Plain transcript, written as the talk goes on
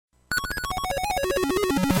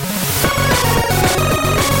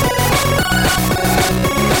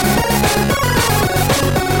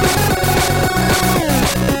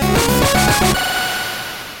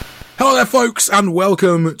folks, and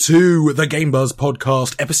welcome to the Game Buzz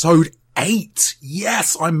Podcast, episode 8.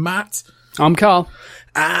 Yes, I'm Matt. I'm Carl.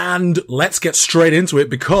 And let's get straight into it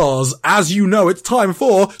because, as you know, it's time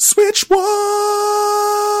for Switch Watch!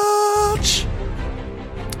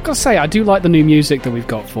 I've got to say, I do like the new music that we've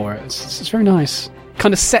got for it. It's very nice.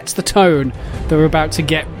 Kind of sets the tone that we're about to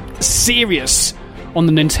get serious on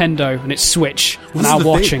the Nintendo and its Switch and our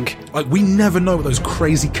watching. Like, we never know what those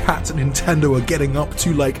crazy cats at Nintendo are getting up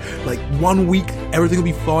to. Like 1 week, everything will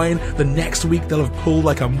be fine. The next week, they'll have pulled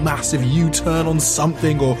like a massive U-turn on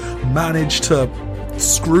something or managed to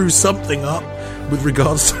screw something up with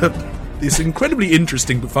regards to this incredibly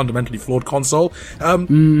interesting but fundamentally flawed console.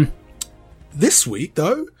 This week,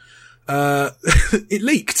 though, it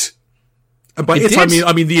leaked. And by it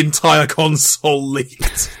I mean the entire console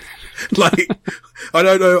leaked. Like, I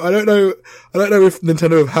don't know if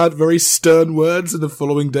Nintendo have had very stern words in the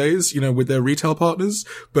following days, you know, with their retail partners,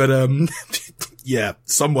 but, yeah,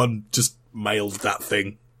 someone just mailed that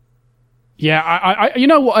thing. Yeah, I you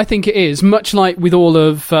know what I think it is? Much like with all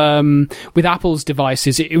of, with Apple's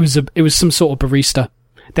devices, it was some sort of barista.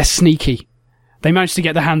 They're sneaky. They managed to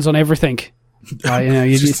get their hands on everything.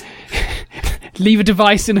 You leave a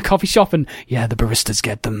device in a coffee shop and, yeah, the baristas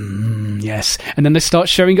get them, yes. And then they start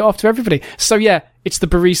showing it off to everybody. So, yeah, it's the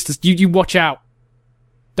baristas. You watch out.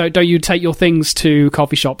 Don't you take your things to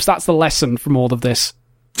coffee shops. That's the lesson from all of this.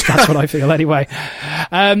 That's what I feel anyway.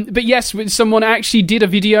 But yes, someone actually did a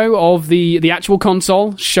video of the actual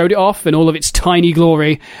console, showed it off in all of its tiny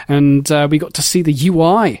glory, and we got to see the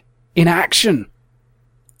UI in action.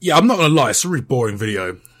 Yeah, I'm not going to lie, it's a really boring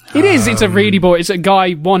video. It is. It's a really boring. It's a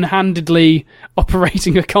guy one-handedly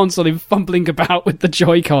operating a console and fumbling about with the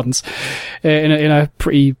Joy-Cons in a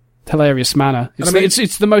pretty hilarious manner.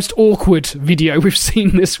 It's the most awkward video we've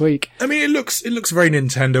seen this week. I mean, it looks very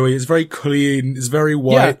Nintendo-y. It's very clean. It's very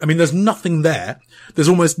white. Yeah. I mean, there's nothing there. There's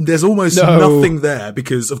almost nothing there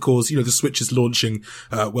because, of course, you know, the Switch is launching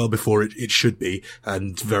well before it should be,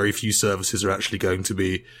 and very few services are actually going to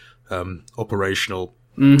be operational.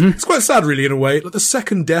 Mm-hmm. It's quite sad, really, in a way. Like, the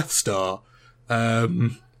second Death Star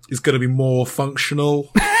is going to be more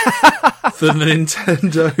functional than the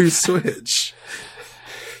Nintendo Switch.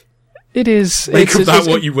 It is. Make of that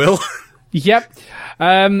what you will. Yep.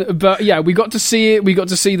 But yeah, we got to see it. We got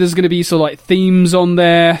to see there's going to be sort of like themes on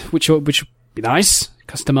there, which will be nice.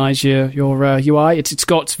 Customize your UI. It's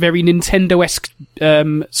got very Nintendo-esque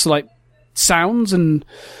sort of like sounds and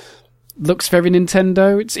looks very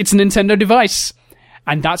Nintendo. It's a Nintendo device.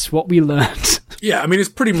 And that's what we learned. Yeah, I mean, it's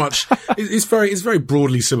pretty much, it's very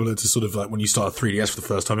broadly similar to sort of like when you start a 3DS for the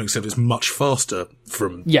first time, except it's much faster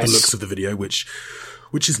from the looks of the video, which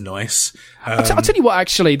is nice. I'll tell you what,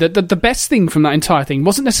 actually, the best thing from that entire thing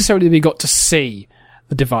wasn't necessarily that we got to see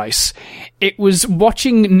the device. It was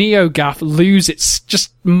watching NeoGAF lose its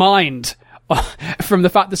just mind from the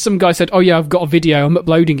fact that some guy said, oh yeah, I've got a video, I'm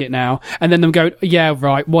uploading it now. And then them go, yeah,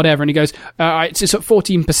 right, whatever. And he goes, it's at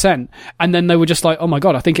 14%. And then they were just like, oh my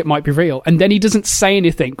God, I think it might be real. And then he doesn't say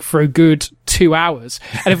anything for a good 2 hours.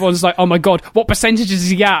 And everyone's like, oh my God, what percentage is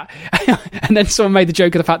he at? And then someone made the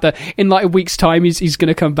joke of the fact that in like a week's time, he's going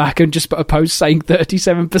to come back and just put a post saying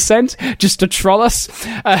 37% just to troll us.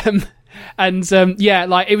 Yeah,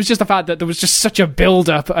 like, it was just the fact that there was just such a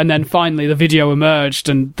build-up, and then finally the video emerged,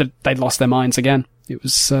 and they lost their minds again. It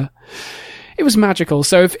was magical.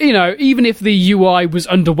 So, if, you know, even if the UI was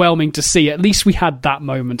underwhelming to see, at least we had that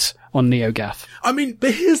moment on NeoGAF. I mean,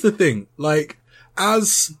 but here's the thing, like,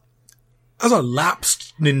 as a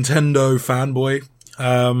lapsed Nintendo fanboy,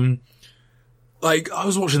 like, I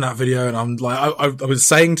was watching that video, and I'm like, I was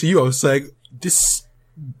saying to you, this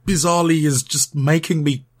bizarrely is just making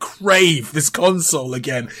me crave this console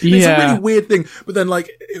again. Yeah. It's a really weird thing, but then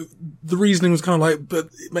like the reasoning was kind of like, but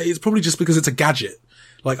it's probably just because it's a gadget.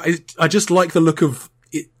 Like I just like the look of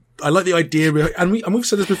it. I like the idea, and we've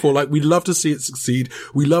said this before. Like, we'd love to see it succeed.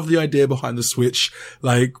 We love the idea behind the Switch.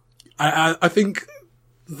 Like I think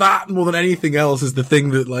that more than anything else is the thing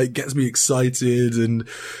that like gets me excited. And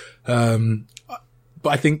but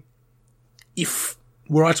I think if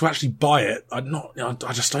were I to actually buy it, I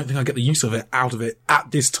just don't think I'd get the use of it out of it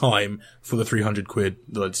at this time for the 300 quid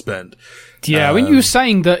that I'd spend. Yeah, when you were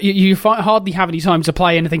saying that you hardly have any time to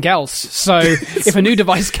play anything else. So if a new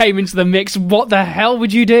device came into the mix, what the hell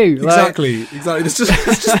would you do? Exactly. There's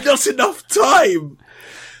just not enough time.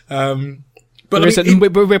 But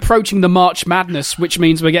we're approaching the March Madness, which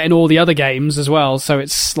means we're getting all the other games as well. So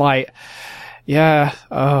it's like, yeah,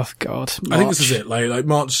 oh God. March. I think this is it. Like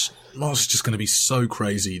March is just going to be so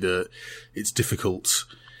crazy that it's difficult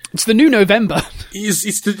It's the new November. It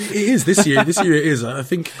is this year. This year it is. I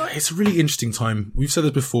think it's a really interesting time. We've said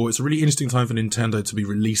this before. It's a really interesting time for Nintendo to be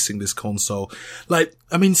releasing this console. Like,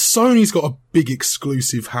 I mean, Sony's got a big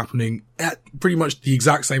exclusive happening at pretty much the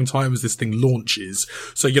exact same time as this thing launches.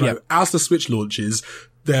 So, as the Switch launches,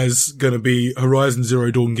 there's going to be Horizon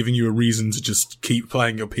Zero Dawn giving you a reason to just keep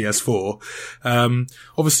playing your PS4.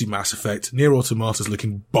 Obviously Mass Effect. Nier Automata's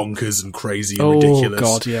looking bonkers and crazy and ridiculous. Oh,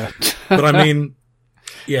 God, yeah. But I mean,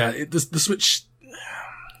 yeah, the Switch,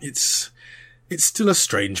 it's still a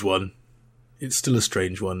strange one. It's still a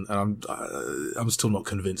strange one. And I'm still not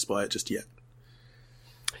convinced by it just yet.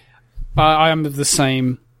 I am of the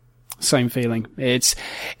same feeling.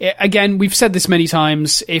 Again, we've said this many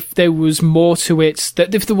times, if there was more to it,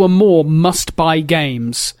 that if there were more must-buy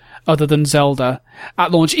games other than Zelda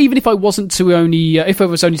at launch, even if I wasn't to only, if I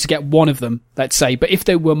was only to get one of them, let's say, but if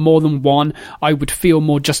there were more than one, I would feel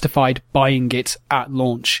more justified buying it at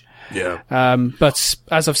launch. Yeah. But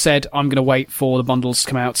as I've said, I'm going to wait for the bundles to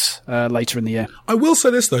come out later in the year. I will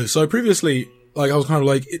say this though. So previously, I was kind of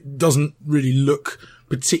like, it doesn't really look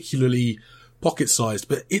particularly pocket-sized,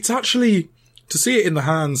 but it's actually, to see it in the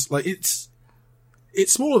hands, it's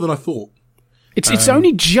smaller than I thought. It's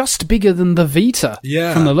only just bigger than the Vita,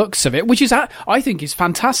 from the looks of it, which is, I think, is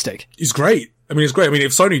fantastic. It's great. I mean, it's great. I mean,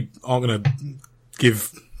 if Sony aren't going to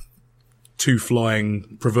give two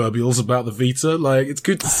flying proverbials about the Vita, it's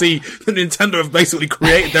good to see that Nintendo have basically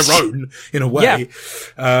created their own, in a way.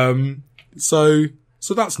 Yeah. So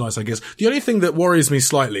that's nice, I guess. The only thing that worries me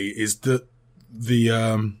slightly is that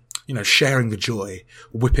the, sharing the joy,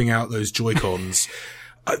 whipping out those Joy-Cons,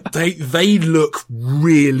 they look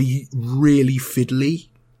really, really fiddly.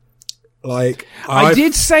 I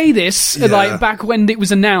did say this, back when it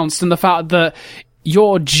was announced, and the fact that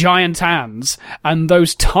your giant hands and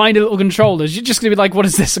those tiny little controllers, you're just going to be like, what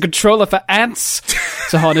is this, a controller for ants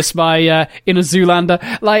to harness my inner Zoolander?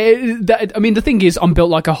 I mean, the thing is, I'm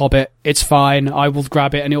built like a hobbit. It's fine. I will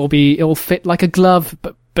grab it and it'll fit like a glove.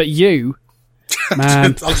 But you...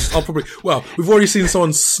 Man. I'll probably, we've already seen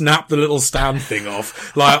someone snap the little stand thing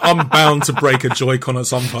off. I'm bound to break a Joy-Con at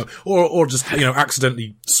some time, or just,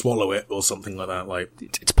 accidentally swallow it or something like that.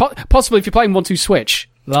 It's possible if you're playing 1-2 Switch.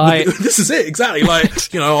 This is it, exactly.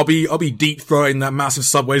 I'll be deep throwing that massive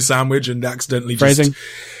Subway sandwich and accidentally just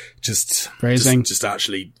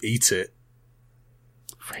actually eat it.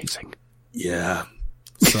 Phrasing. Yeah.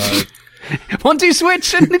 So. 1-2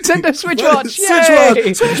 Switch and Nintendo Switch Watch.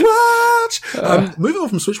 Switch Watch. Moving on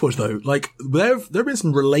from Switch Watch though, there have been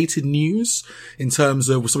some related news in terms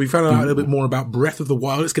of, so we found out a little bit more about Breath of the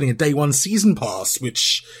Wild. It's getting a day one season pass,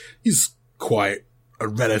 which is quite a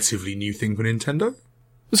relatively new thing for Nintendo.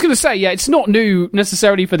 I was going to say, it's not new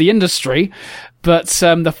necessarily for the industry, but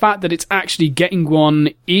the fact that it's actually getting one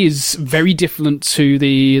is very different to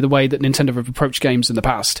the way that Nintendo have approached games in the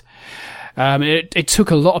past. It took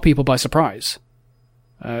a lot of people by surprise.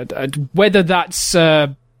 Whether that's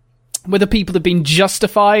whether people have been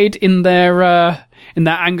justified in their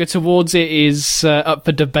anger towards it is up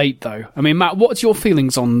for debate, though. I mean, Matt, what's your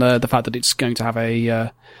feelings on the fact that it's going to have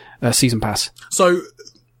a season pass? So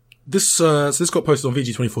this got posted on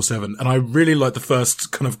VG247, and I really like the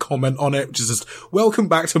first kind of comment on it, which is just, welcome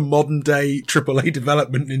back to modern day AAA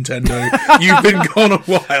development, Nintendo. You've been gone a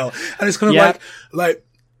while. And it's kind of like,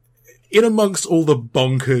 in amongst all the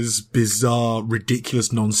bonkers, bizarre,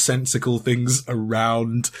 ridiculous, nonsensical things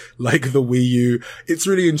around, like the Wii U, it's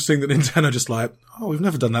really interesting that Nintendo just we've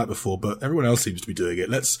never done that before, but everyone else seems to be doing it.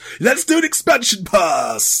 Let's do an expansion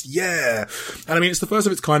pass! Yeah! And I mean, it's the first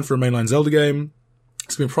of its kind for a mainline Zelda game.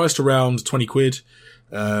 It's been priced around 20 quid,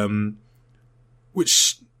 here's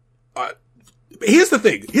the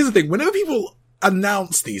thing. Whenever people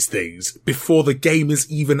announce these things before the game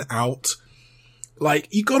is even out,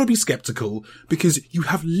 you gotta be skeptical, because you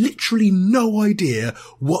have literally no idea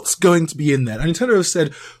what's going to be in there. And Nintendo has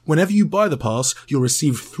said, whenever you buy the pass, you'll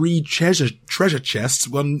receive 3 treasure chests,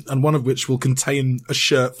 one of which will contain a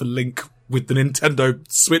shirt for Link with the Nintendo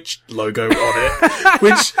Switch logo on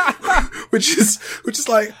it, which is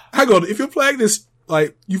like, hang on, if you're playing this,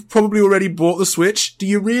 you've probably already bought the Switch. Do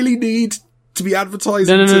you really need to be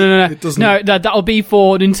advertising? No, that'll be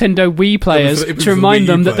for Nintendo Wii players to remind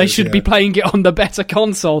them that they should be playing it on the better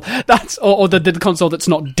console. That's or the console that's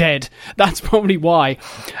not dead. That's probably why.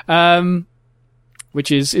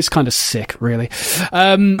 Which is kind of sick, really.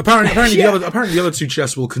 Apparently the other 2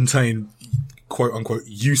 chests will contain quote unquote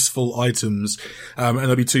useful items, and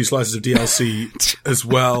there'll be 2 slices of DLC as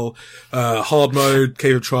well. Hard mode,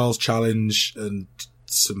 Cave of Trials challenge, and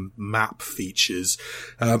some map features.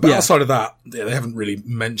 But outside of that, they haven't really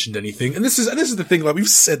mentioned anything. And this is the thing, like we've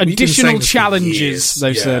said, additional challenges,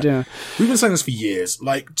 they've said, yeah. We've been saying this for years.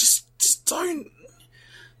 Like, just don't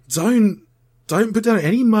put down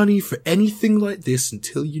any money for anything like this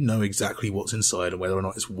until you know exactly what's inside and whether or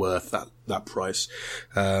not it's worth that price.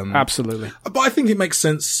 Absolutely. But I think it makes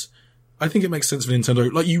sense. I think it makes sense for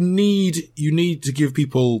Nintendo. Like, you need to give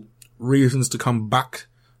people reasons to come back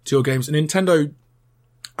to your games. And Nintendo,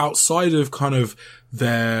 outside of kind of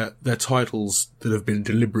their titles that have been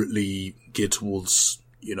deliberately geared towards,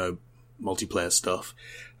 multiplayer stuff,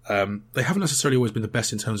 they haven't necessarily always been the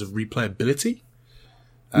best in terms of replayability.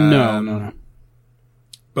 No.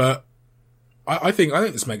 But I think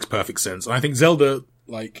this makes perfect sense. And I think Zelda's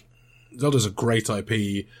a great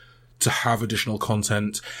IP to have additional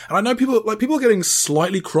content. And I know people are getting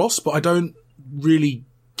slightly cross, but I don't really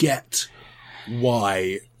get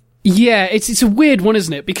why. Yeah, it's a weird one,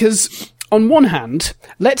 isn't it? Because on one hand,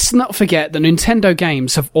 let's not forget that Nintendo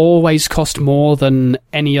games have always cost more than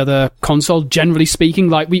any other console, generally speaking.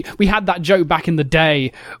 Like, we had that joke back in the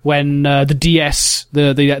day when the DS,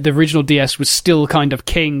 the original DS, was still kind of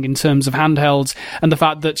king in terms of handhelds, and the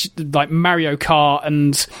fact that, like, Mario Kart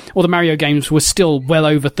and all the Mario games were still well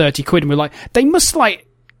over 30 quid, and we're like, they must, like,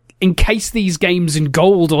 encase these games in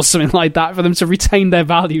gold or something like that for them to retain their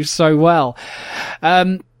value so well.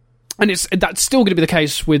 And that's still going to be the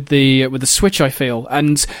case with the Switch, I feel.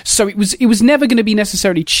 And so it was never going to be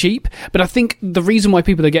necessarily cheap, but I think the reason why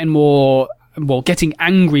people are getting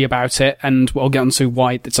angry about it, and we'll get onto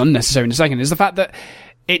why it's unnecessary in a second, is the fact that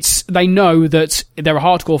they know that they're a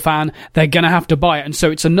hardcore fan, they're going to have to buy it, and so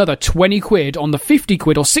it's another 20 quid on the 50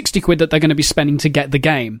 quid or 60 quid that they're going to be spending to get the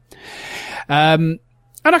game.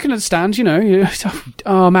 And I can understand,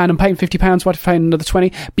 oh man, I'm paying £50, why do I pay another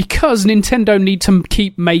 20? Because Nintendo need to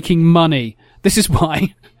keep making money. This is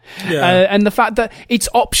why. Yeah. And the fact that it's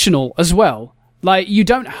optional as well. Like, you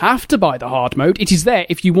don't have to buy the hard mode. It is there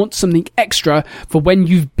if you want something extra for when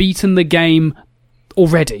you've beaten the game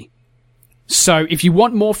already. So if you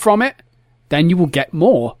want more from it, then you will get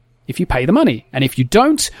more if you pay the money. And if you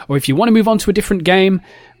don't, or if you want to move on to a different game,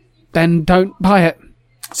 then don't buy it.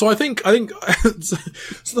 So I think so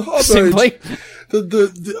the hard mode,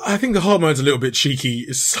 I think the hard mode's a little bit cheeky.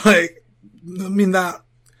 It's like,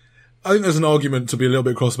 I think there's an argument to be a little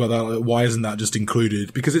bit cross about that. Like, why isn't that just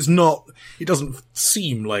included? Because it doesn't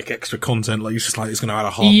seem like extra content. Like, it's just like, it's going to add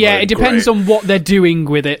a hard mode. Yeah, it depends on what they're doing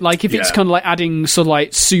with it. Like, if it's kind of like adding sort of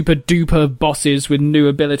like super duper bosses with new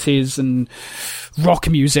abilities and rock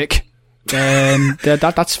music, then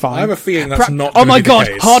that's fine. I have a feeling that's not Oh my be god,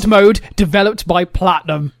 the case. hard mode developed by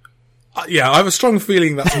Platinum. Yeah, I have a strong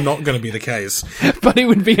feeling that's not going to be the case. But it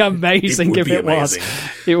would be amazing if it was.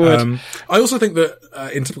 It would. I also think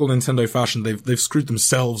that in typical Nintendo fashion, they've screwed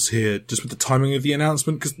themselves here just with the timing of the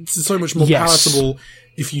announcement, because it's so much more palatable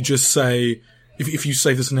if you just say, if you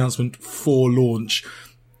save this announcement for launch.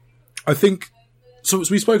 I think, so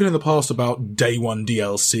we've spoken in the past about day one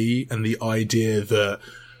DLC and the idea that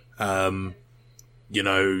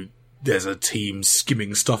there's a team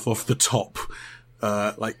skimming stuff off the top.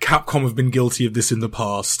 Like Capcom have been guilty of this in the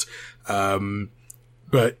past.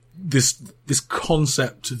 But this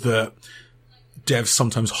concept that devs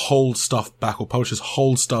sometimes hold stuff back, or publishers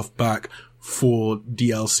hold stuff back for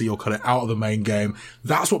DLC or cut it out of the main game.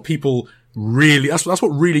 That's what people really, that's what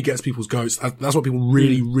really gets people's goats. That's what people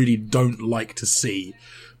really, really don't like to see.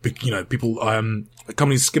 People,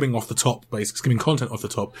 companies skimming off the top, basically skimming content off the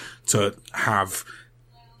top to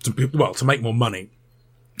make more money.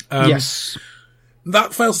 Yes.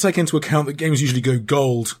 That fails to take into account that games usually go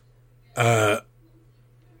gold, a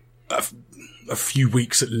few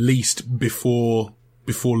weeks at least before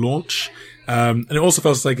launch. And it also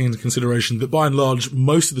fails to take into consideration that by and large,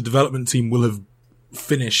 most of the development team will have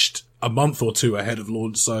finished a month or two ahead of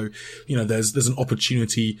launch. So, there's an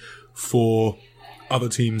opportunity for other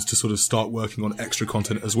teams to sort of start working on extra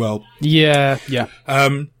content as well. Yeah.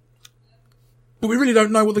 But we really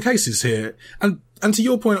don't know what the case is here. And to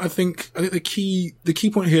your point, I think the key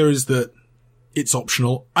point here is that it's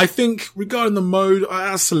optional. I think regarding the mode,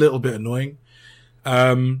 that's a little bit annoying.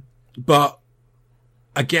 But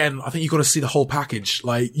again, I think you've got to see the whole package.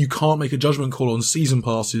 Like, you can't make a judgment call on season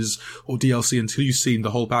passes or DLC until you've seen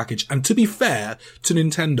the whole package. And to be fair to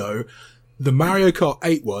Nintendo, the Mario Kart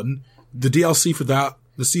 8 one, the DLC for that,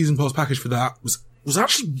 the season pass package for that was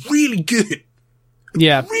actually really good.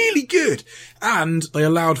 Yeah. Really good. And they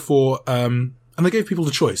allowed for, and they gave people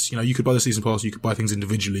the choice. You could buy the season pass, you could buy things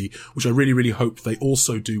individually, which I really, really hope they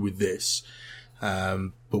also do with this.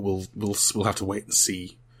 But we'll have to wait and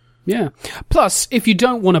see Yeah. Plus, if you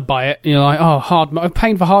don't want to buy it, you're like, I'm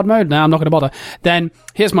paying for hard mode now, I'm not going to bother. Then,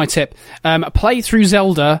 here's my tip. Play through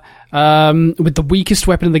Zelda with the weakest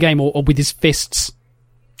weapon in the game, or with his fists.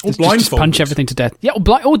 Or blindfolded. Just punch everything to death. Yeah,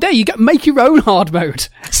 or there you go. Make your own hard mode.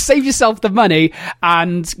 Save yourself the money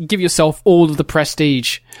and give yourself all of the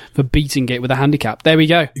prestige for beating it with a handicap. There we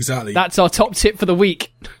go. Exactly. That's our top tip for the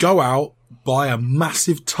week. Go out, buy a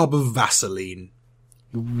massive tub of Vaseline.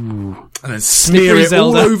 Ooh. And then smear it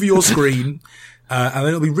all over your screen, and then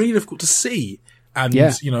it'll be really difficult to see and,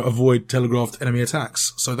 avoid telegraphed enemy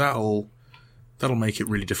attacks. So that'll make it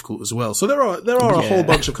really difficult as well. So there are a whole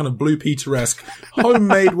bunch of kind of Blue Peter-esque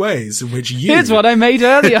homemade ways in which you... Here's what I made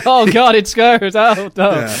earlier. Oh god, it's gross. Oh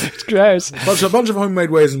no, yeah. It's gross. A bunch of homemade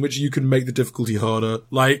ways in which you can make the difficulty harder.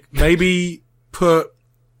 Like, maybe put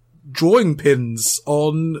drawing pins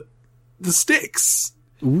on the sticks.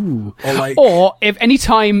 Ooh. Or if any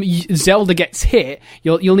time Zelda gets hit,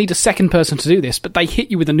 you'll need a second person to do this, but they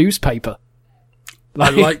hit you with a newspaper.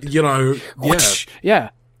 Yeah,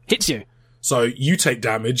 hits you. So you take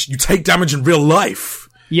damage. You take damage in real life.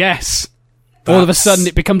 Yes. All of a sudden,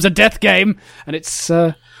 it becomes a death game, and it's.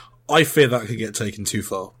 I fear that could get taken too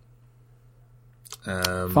far.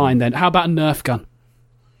 Fine then. How about a Nerf gun?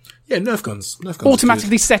 Yeah, Nerf guns.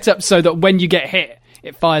 Automatically set up so that when you get hit,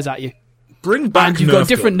 it fires at you. Bring back and you've Nerf got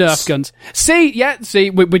different guns. Nerf guns. See,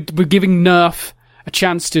 we're giving Nerf a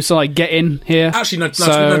chance to sort of get in here. Actually,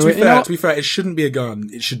 to be fair, it shouldn't be a gun.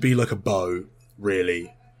 It should be like a bow,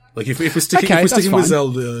 really. Like if we're sticking with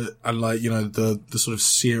Zelda and the sort of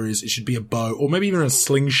series, it should be a bow or maybe even a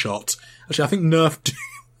slingshot. Actually, I think Nerf do.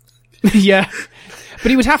 Yeah.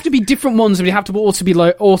 But it would have to be different ones, and it would have to also be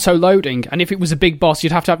auto-loading. And if it was a big boss,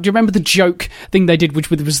 you'd have to have... Do you remember the joke thing they did, which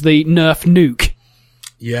was the Nerf nuke?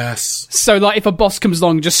 Yes. So, like, if a boss comes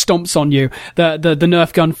along and just stomps on you, the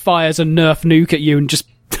Nerf gun fires a Nerf nuke at you, and just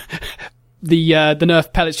the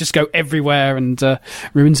Nerf pellets just go everywhere and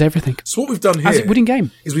ruins everything. So what we've done here, as it would in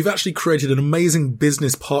game, is we've actually created an amazing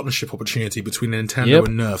business partnership opportunity between Nintendo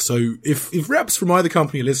and Nerf. So if reps from either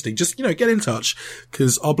company are listening, just get in touch,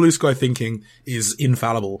 because our blue sky thinking is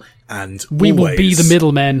infallible, and we will be the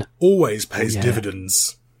middlemen. Always pays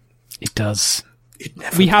dividends. It does.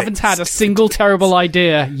 We haven't had a single terrible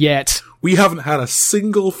idea yet. We haven't had a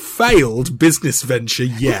single failed business venture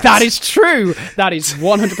yet. That is true. That is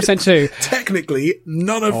 100% true. Technically,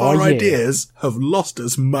 none of our ideas have lost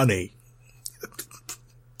us money.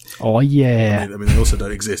 Oh yeah. I mean, they also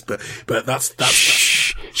don't exist, but that's.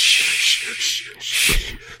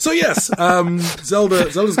 So yes,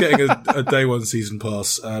 Zelda's getting a day one season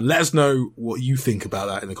pass. Let us know what you think about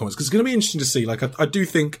that in the comments, because it's going to be interesting to see. Like, I do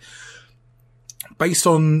think, based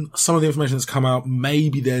on some of the information that's come out,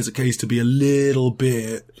 maybe there's a case to be a little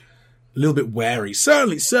bit wary.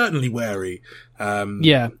 Certainly wary.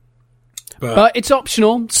 But it's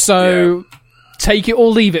optional, so take it or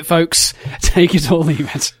leave it, folks. Take it or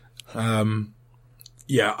leave it.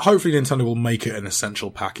 Hopefully Nintendo will make it an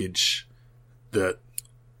essential package that.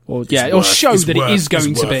 Or show that it is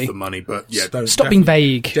going to be the money, but don't stop being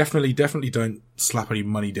vague. Definitely don't slap any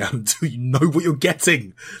money down until you know what you're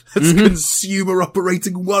getting. That's consumer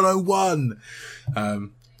operating 101.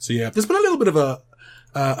 There's been a little bit of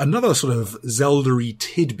another sort of Zelda-y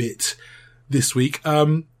tidbit this week.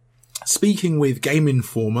 Speaking with Game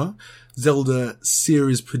Informer, Zelda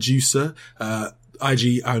series producer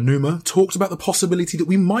Eiji Aonuma talked about the possibility that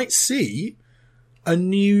we might see a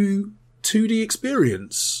new 2D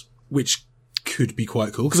experience, which could be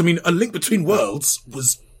quite cool. Because, I mean, A Link Between Worlds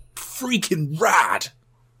was freaking rad.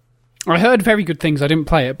 I heard very good things. I didn't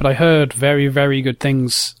play it, but I heard very, very good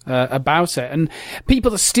things about it. And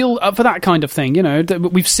people are still up for that kind of thing.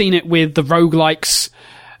 We've seen it with the roguelikes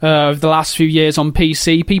of the last few years on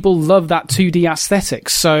PC. People love that 2D aesthetic.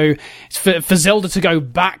 So for Zelda to go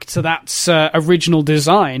back to that original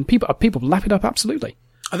design, people lap it up absolutely.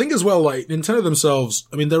 I think as well, like, Nintendo themselves,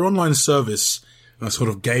 I mean, their online service, sort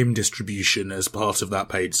of game distribution as part of that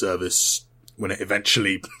paid service, when it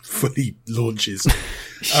eventually fully launches,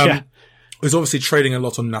 is obviously trading a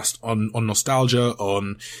lot on nostalgia,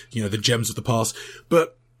 on, the gems of the past.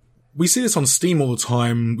 But we see this on Steam all the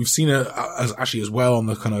time. We've seen it as well on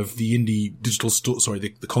the kind of the indie digital store, the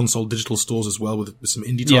console digital stores as well, with some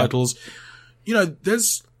indie titles.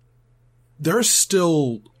 There are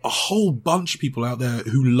still a whole bunch of people out there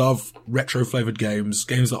who love retro-flavored games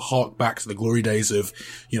that hark back to the glory days of,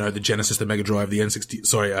 the Genesis, the Mega Drive, the N60,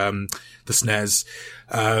 the SNES,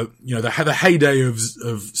 the heyday of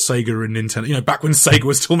Sega and Nintendo, back when Sega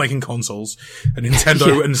was still making consoles, and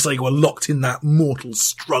Nintendo and Sega were locked in that mortal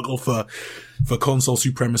struggle for console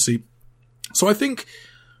supremacy. So I think,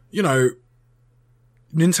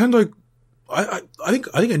 Nintendo, I think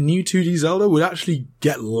a new 2D Zelda would actually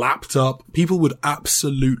get lapped up. People would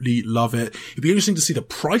absolutely love it. It'd be interesting to see the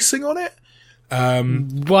pricing on it.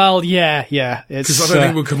 Well, yeah. Because I don't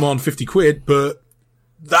think it would command 50 quid, but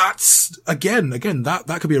that's, again,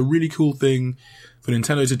 that could be a really cool thing for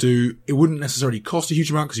Nintendo to do. It wouldn't necessarily cost a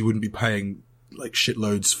huge amount because you wouldn't be paying like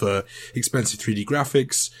shitloads for expensive 3D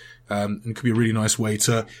graphics. And it could be a really nice way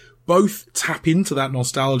to both tap into that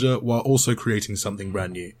nostalgia while also creating something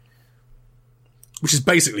brand new. Which is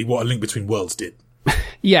basically what A Link Between Worlds did.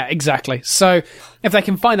 Yeah, exactly. So if they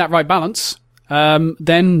can find that right balance,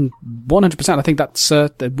 then 100%, I think that's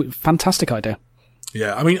a fantastic idea.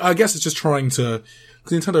 Yeah, I mean, I guess it's just trying to,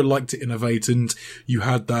 because Nintendo liked to innovate, and you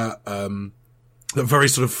had that very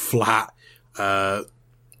sort of flat, some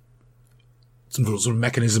sort of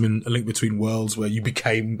mechanism in A Link Between Worlds where you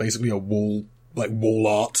became basically a wall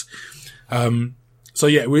art. So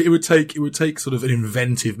yeah, it would take sort of an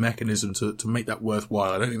inventive mechanism to make that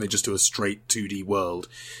worthwhile. I don't think they just do a straight 2D world,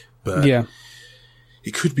 but yeah,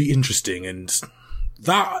 it could be interesting, and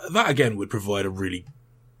that again would provide a really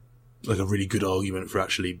good argument for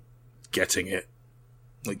actually getting it,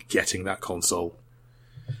 like getting that console.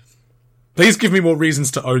 Please give me more reasons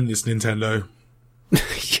to own this, Nintendo.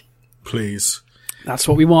 Please. That's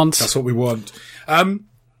what we want. That's what we want.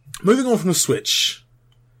 Moving on from the Switch,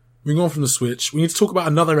 we need to talk about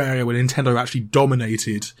another area where Nintendo actually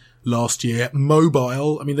dominated last year,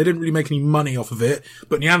 mobile. I mean, they didn't really make any money off of it,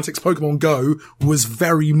 but Niantic's Pokemon Go was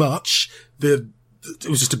very much it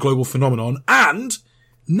was just a global phenomenon, and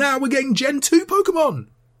now we're getting Gen 2 Pokemon.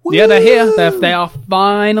 Woo! Yeah, they're here. They are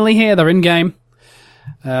finally here. They're in game.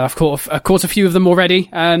 I've caught a few of them already,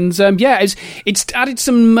 and it's added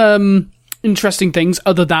some interesting things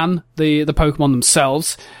other than the Pokemon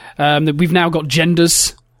themselves. We've now got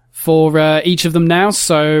genders for each of them now,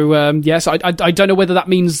 so yes, I don't know whether that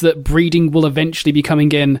means that breeding will eventually be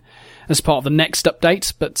coming in as part of the next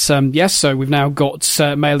update, but yes, so we've now got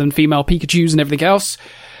male and female Pikachus and everything else.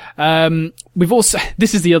 We've also,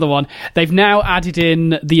 this is the other one, they've now added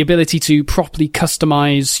in the ability to properly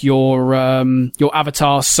customize your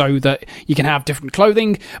avatar so that you can have different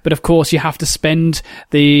clothing, but of course you have to spend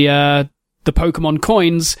the Pokemon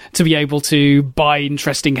coins to be able to buy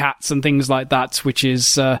interesting hats and things like that, which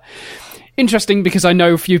is interesting because I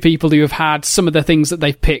know a few people who have had some of the things that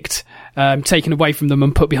they've picked taken away from them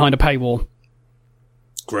and put behind a paywall.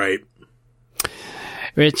 Great.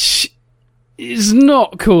 Which is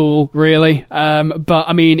not cool, really. But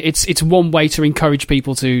I mean, it's one way to encourage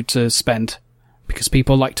people to spend, because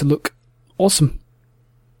people like to look awesome.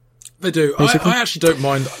 They do. I actually don't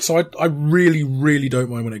mind. So I really, really don't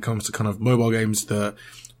mind when it comes to kind of mobile games that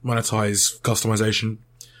monetize customization.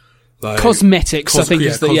 Like cosmetics, I think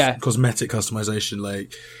cosmetic customization.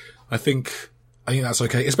 Like, I think that's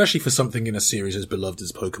okay, especially for something in a series as beloved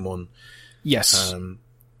as Pokemon. Yes.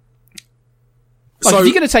 So if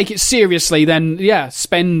you're going to take it seriously, then yeah,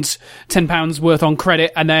 spend £10 worth on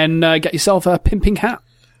credit and then get yourself a pimping hat.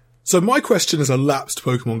 So my question as a lapsed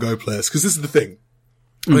Pokemon Go players, because this is the thing.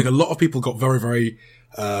 I think a lot of people got very, very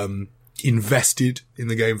invested in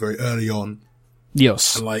the game very early on.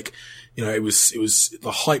 Yes. And like, you know, it was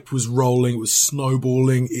the hype was rolling, it was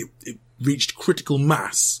snowballing, it reached critical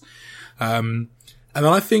mass. And then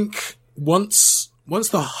I think once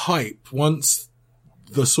the hype, once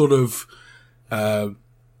the sort of the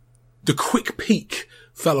quick peak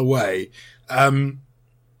fell away, I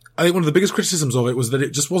think one of the biggest criticisms of it was that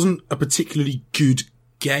it just wasn't a particularly good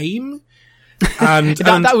game. And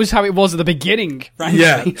that was how it was at the beginning, frankly.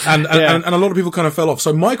 Yeah, and a lot of people kind of fell off.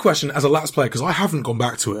 So my question as a lapsed player, because I haven't gone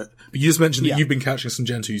back to it, but you just mentioned that you've been catching some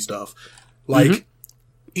Gen 2 stuff. Like,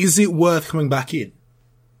 is it worth coming back in?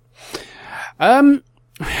 No,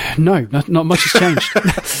 not much has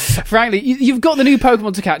changed. Frankly, you've got the new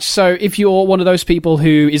Pokemon to catch, so if you're one of those people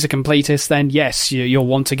who is a completist, then yes, you'll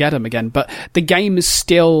want to get them again. But the game is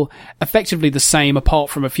still effectively the same,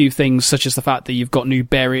 apart from a few things, such as the fact that you've got new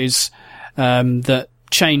berries that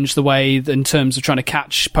change the way in terms of trying to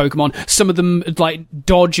catch Pokemon. Some of them like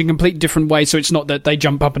dodge in completely different ways, so it's not that they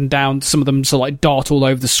jump up and down. Some of them sort of like dart all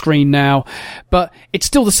over the screen now, but it's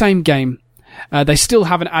still the same game. They still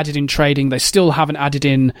haven't added in trading. They still haven't added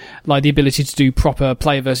in like the ability to do proper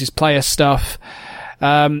player versus player stuff.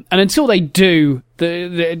 And until they do,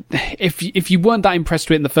 if you weren't that impressed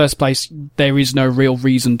with it in the first place, there is no real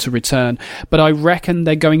reason to return. But I reckon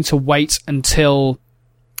they're going to wait until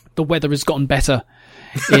the weather has gotten better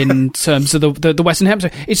in terms of the Western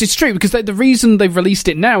Hemisphere. It's true, because the reason they've released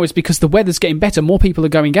it now is because the weather's getting better. More people are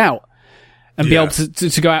going out and be able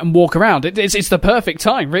to go out and walk around. It's the perfect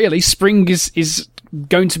time, really. Spring is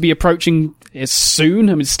going to be approaching soon.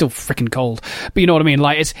 I mean, it's still freaking cold, but you know what I mean?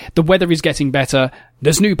 Like, the weather is getting better.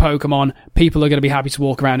 There's new Pokemon. People are going to be happy to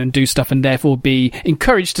walk around and do stuff, and therefore be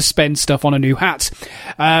encouraged to spend stuff on a new hat.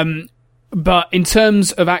 But in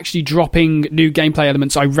terms of actually dropping new gameplay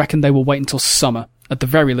elements, I reckon they will wait until summer, at the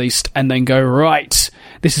very least, and then go, right,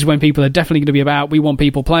 this is when people are definitely going to be about, we want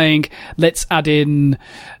people playing, let's add in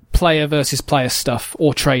player versus player stuff,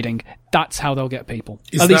 or trading. That's how they'll get people.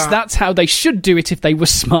 At least that's how they should do it if they were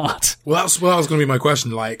smart. Well, that was going to be my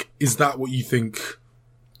question. Like, is that what you think,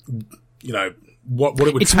 you know, what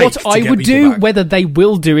it would it's take what I would do. Back? Whether they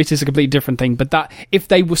will do it is a completely different thing. But that, if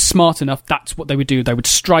they were smart enough, that's what they would do. They would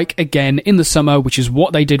strike again in the summer, which is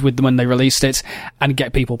what they did with them when they released it, and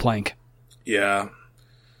get people playing. Yeah,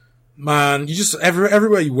 man, you just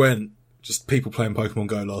everywhere you went, just people playing Pokemon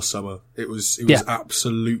Go last summer. It was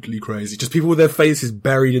absolutely crazy. Just people with their faces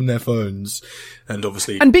buried in their phones, and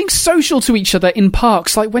obviously being social to each other in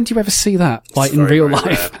parks. Like, when do you ever see that? Like, in real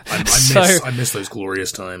life? I miss those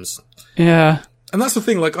glorious times. Yeah. And that's the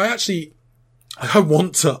thing, like, I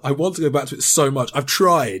want to go back to it so much. I've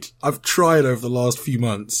tried over the last few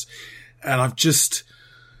months, and I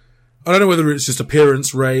don't know whether it's just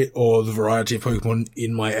appearance rate or the variety of Pokemon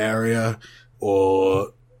in my area,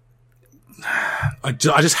 or I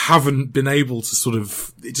just haven't been able to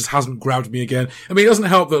it just hasn't grabbed me again. I mean, it doesn't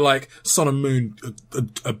help that, like, Sun and Moon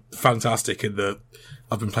are fantastic in that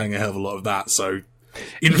I've been playing a hell of a lot of that, so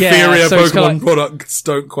inferior Pokemon products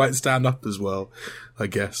don't quite stand up as well, I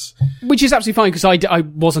guess. Which is absolutely fine, because I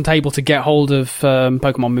wasn't able to get hold of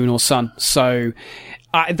Pokemon Moon or Sun, so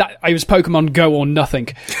I was Pokemon Go or nothing,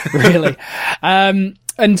 really. And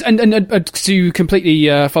to completely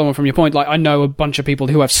follow on from your point, like, I know a bunch of people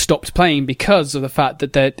who have stopped playing because of the fact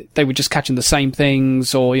that they were just catching the same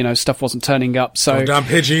things, or, you know, stuff wasn't turning up. So damn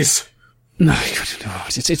Pidgeys. No, it's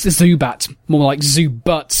the Zubat, more like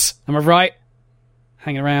Zubutts. Am I right?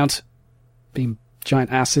 Hanging around, being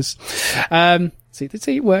giant asses. See,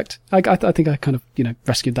 it worked. I think I kind of, you know,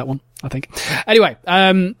 rescued that one, I think. Anyway,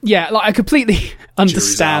 like, I completely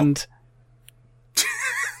understand.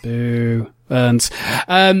 Boo. And,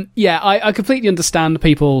 I completely understand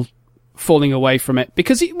people falling away from it,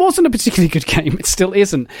 because it wasn't a particularly good game. It still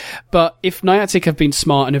isn't. But if Niantic have been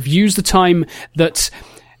smart and have used the time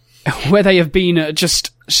where they have been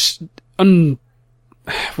what's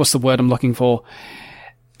the word I'm looking for?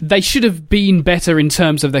 They should have been better in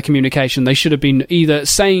terms of their communication. They should have been either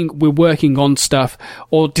saying we're working on stuff,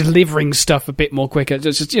 or delivering stuff a bit more quicker.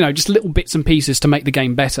 Just little bits and pieces to make the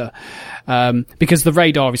game better. Because the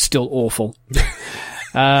radar is still awful.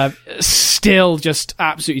 Still just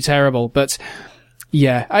absolutely terrible. But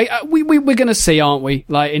yeah, we're going to see, aren't we?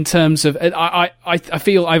 Like, in terms of, I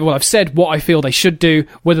feel, I've said what I feel they should do.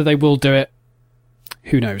 Whether they will do it,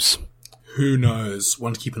 who knows? Who knows?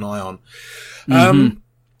 One to keep an eye on.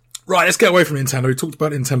 Right, let's get away from Nintendo. We talked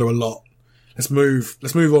about Nintendo a lot. Let's move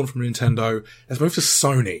on from Nintendo. Let's move to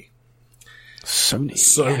Sony.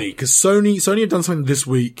 Sony, because Sony have done something this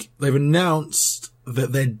week. They've announced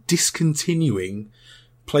that they're discontinuing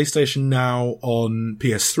PlayStation Now on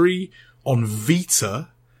PS3, on Vita,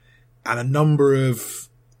 and a number of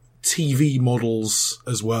TV models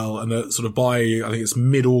as well. And sort of by, I think it's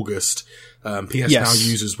mid-August, PS Now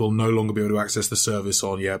users will no longer be able to access the service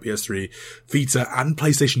on, PS3, Vita, and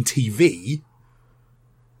PlayStation TV,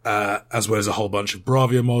 as well as a whole bunch of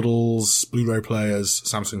Bravia models, Blu-ray players,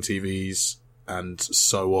 Samsung TVs, and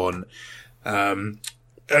so on.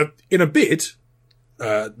 In a bid,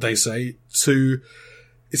 they say, to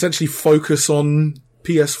essentially focus on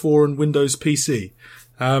PS4 and Windows PC.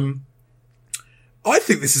 I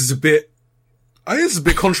think this is a bit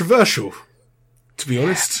controversial, to be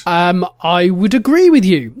honest. I would agree with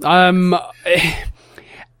you. I mean,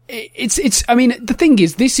 the thing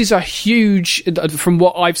is, this is a huge, from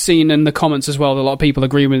what I've seen in the comments as well, a lot of people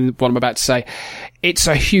agree with what I'm about to say. It's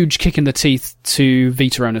a huge kick in the teeth to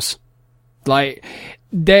Vita owners. Like,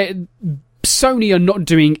 Sony are not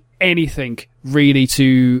doing anything really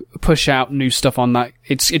to push out new stuff on that.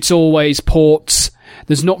 It's always ports.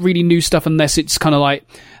 There's not really new stuff unless it's kind of like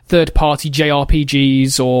third-party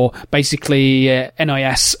JRPGs or basically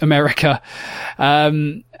NIS America.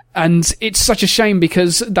 And it's such a shame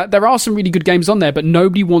because there are some really good games on there, but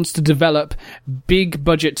nobody wants to develop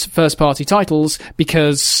big-budget first-party titles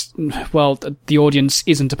because, well, the audience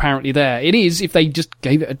isn't apparently there. It is if they just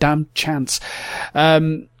gave it a damn chance.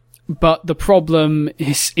 But the problem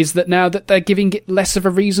is that now that they're giving it less of a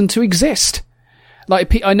reason to exist.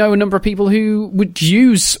 Like, I know a number of people who would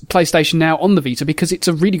use PlayStation Now on the Vita because it's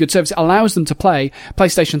a really good service. It allows them to play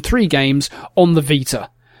PlayStation 3 games on the Vita.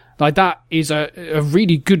 Like, that is a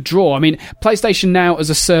really good draw. I mean, PlayStation Now as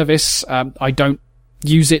a service, I don't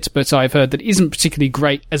use it, but I've heard that it isn't particularly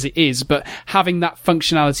great as it is, but having that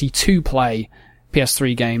functionality to play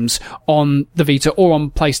PS3 games on the Vita or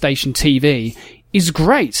on PlayStation TV is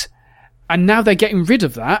great. And now they're getting rid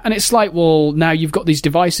of that, and it's like, well, now you've got these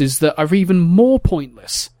devices that are even more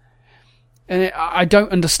pointless. And I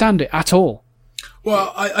don't understand it at all.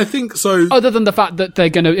 Well, I think so. Other than the fact that they're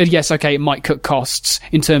going to, yes, okay, it might cut costs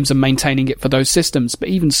in terms of maintaining it for those systems, but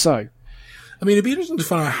even so. I mean, it'd be interesting to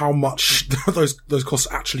find out how much those costs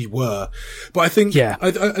actually were. But I think,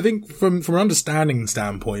 I think from an understanding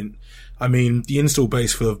standpoint, I mean, the install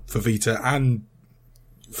base for Vita and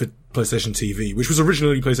for PlayStation TV, which was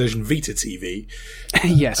originally PlayStation Vita TV,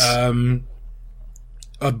 yes,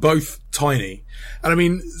 are both tiny. And I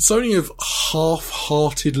mean, Sony have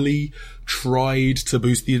half-heartedly tried to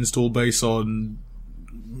boost the install base from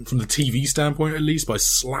the TV standpoint at least, by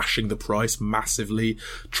slashing the price massively,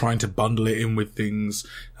 trying to bundle it in with things,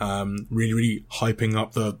 really, really hyping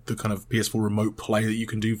up the kind of PS4 remote play that you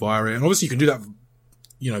can do via it. And obviously you can do that,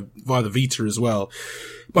 via the Vita as well.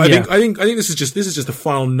 But I think this is just the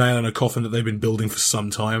final nail in a coffin that they've been building for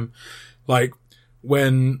some time. Like,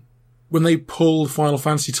 when they pulled Final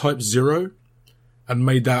Fantasy Type 0 and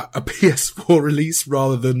made that a PS4 release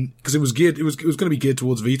rather than, because it was going to be geared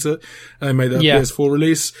towards Vita, and they made that a PS4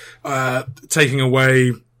 release, taking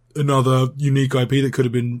away another unique IP that could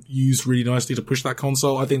have been used really nicely to push that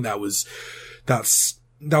console. I think that was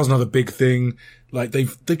another big thing. Like,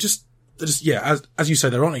 they're just, as you say,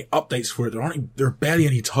 there aren't any updates for it. There are barely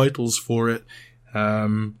any titles for it.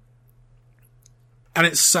 And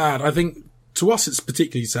it's sad. I think to us, it's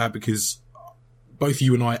particularly sad because both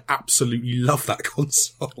you and I absolutely love that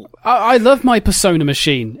console. I love my Persona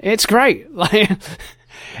machine. It's great. Like,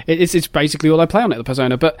 it's basically all I play on it, the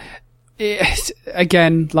Persona. But you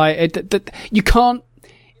can't,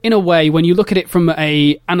 in a way, when you look at it from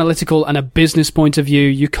a analytical and a business point of view,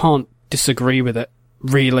 you can't disagree with it,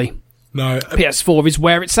 really. No. PS4 is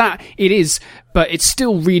where it's at. It is, but it's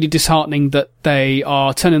still really disheartening that they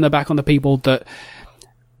are turning their back on the people that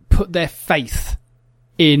put their faith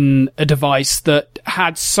in a device that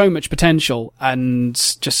had so much potential and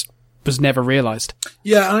just was never realised.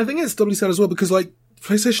 Yeah, and I think it's doubly sad as well because, like,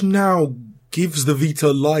 PlayStation Now gives the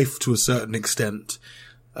Vita life to a certain extent.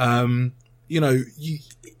 It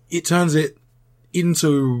turns it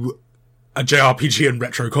into a JRPG and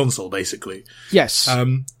retro console, basically. Yes.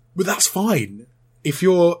 But that's fine.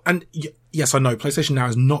 Yes, I know, PlayStation Now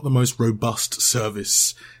is not the most robust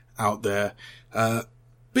service out there.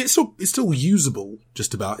 But it's still usable,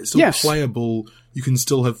 just about. It's still playable. You can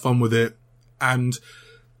still have fun with it. And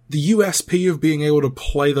the USP of being able to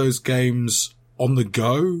play those games on the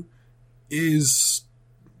go is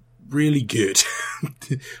really good.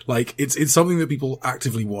 Like, it's something that people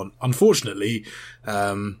actively want. Unfortunately,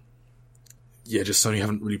 just Sony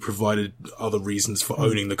haven't really provided other reasons for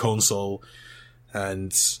owning the console.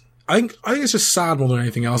 And I think it's just sad more than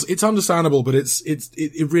anything else. It's understandable, but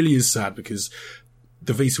it really is sad because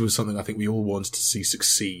the Vita was something I think we all wanted to see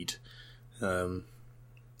succeed.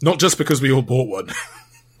 Not just because we all bought one.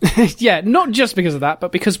 Yeah, not just because of that,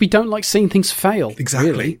 but because we don't like seeing things fail.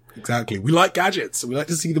 Exactly. Really. Exactly. We like gadgets. We like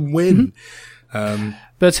to see them win. Mm-hmm.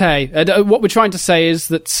 But hey, what we're trying to say is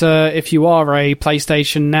that if you are a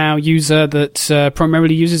PlayStation Now user that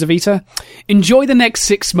primarily uses a Vita, enjoy the next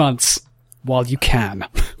 6 months while you can.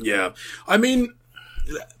 Yeah. I mean,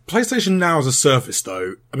 PlayStation Now as a service,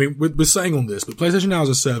 though, I mean, we're saying on this, but PlayStation Now as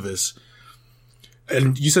a service,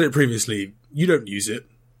 and you said it previously, you don't use it.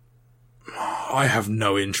 I have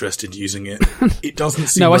no interest in using it. It doesn't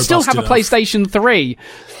seem No, I robust still have enough. a PlayStation 3.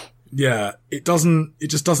 Yeah, it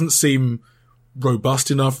just doesn't seem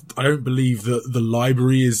robust enough. I don't believe that the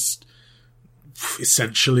library is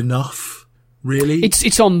essential enough, really.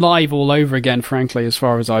 It's on live all over again, frankly, as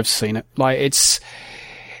far as I've seen it. Like,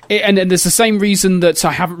 and there's the same reason that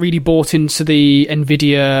I haven't really bought into the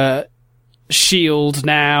Nvidia Shield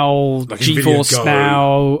now, like GeForce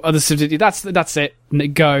now, other stuff. That's it.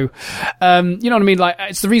 Go. You know what I mean? Like,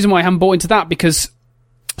 it's the reason why I haven't bought into that, because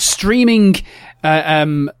streaming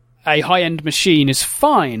a high-end machine is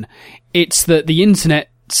fine. It's that the internet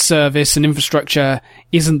service and infrastructure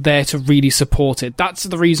isn't there to really support it. That's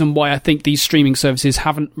the reason why I think these streaming services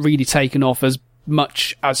haven't really taken off as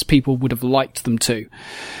much as people would have liked them to.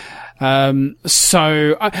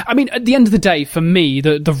 So, I mean, at the end of the day, for me,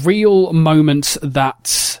 the real moment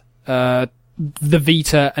that the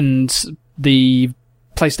Vita and the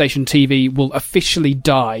PlayStation TV will officially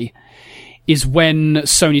die is when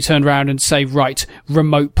Sony turn around and say, right,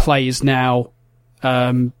 remote play is now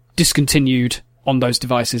discontinued on those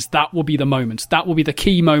devices. That will be the moment. That will be the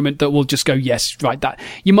key moment that will just go, yes, right, that.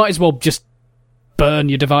 You might as well just burn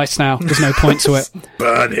your device now. There's no point to it.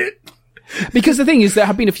 Burn it. Because the thing is, there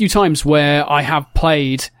have been a few times where I have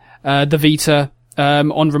played the Vita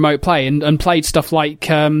on remote play and played stuff like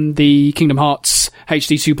the Kingdom Hearts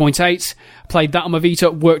HD 2.8. Played that on my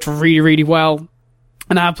Vita, worked really, really well.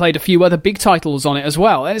 And I have played a few other big titles on it as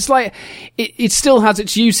well. And it's like, it still has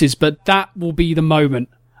its uses, but that will be the moment,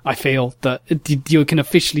 I feel, that you can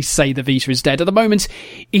officially say the Vita is dead. At the moment,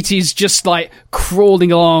 it is just like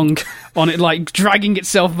crawling along on it, like dragging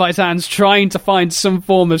itself by its hands, trying to find some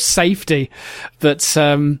form of safety. But,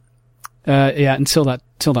 until that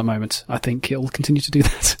moment, I think it'll continue to do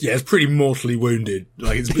that. Yeah, it's pretty mortally wounded.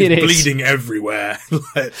 Like it's bleeding everywhere.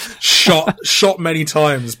 Like, shot many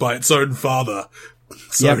times by its own father,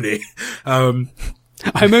 Sony. Yep.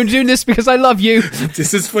 I'm only doing this because I love you.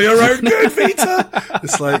 This is for your own good, Vita.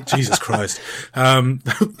 It's like, Jesus Christ.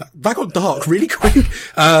 That got dark really quick.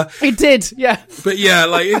 It did, yeah. But yeah,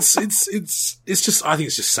 like, it's just, I think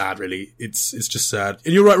it's just sad, really. It's just sad.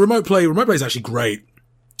 And you're right, remote play is actually great.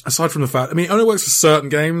 Aside from the fact, I mean, it only works for certain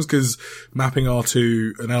games because mapping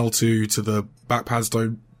R2 and L2 to the back pads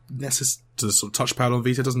to the sort of touchpad on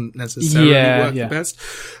Vita doesn't necessarily work the best.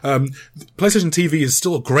 PlayStation TV is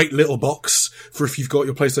still a great little box for if you've got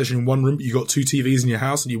your PlayStation in one room, but you've got two TVs in your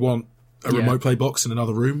house and you want a remote play box in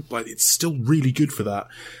another room. Like, it's still really good for that.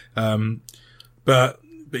 But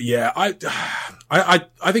yeah, I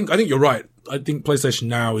think you're right. I think PlayStation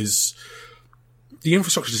Now the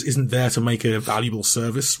infrastructure just isn't there to make a valuable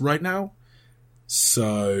service right now.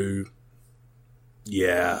 So,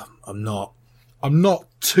 yeah, I'm not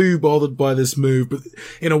too bothered by this move, but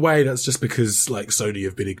in a way that's just because, like, Sony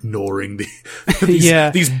have been ignoring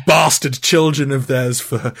these bastard children of theirs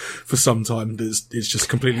for some time. It's just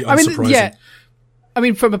completely unsurprising. I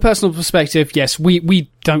mean, from a personal perspective, yes,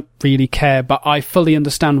 we don't really care, but I fully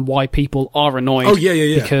understand why people are annoyed. Oh,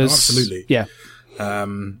 yeah. Because, absolutely. Yeah.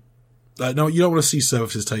 No, you don't want to see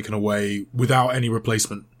services taken away without any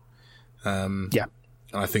replacement. And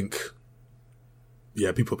I think,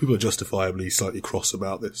 people are justifiably slightly cross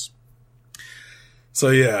about this. So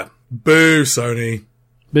yeah, boo, Sony.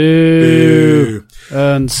 Boo.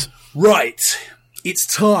 And right, it's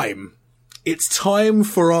time. It's time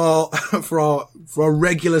for our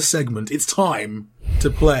regular segment. It's time to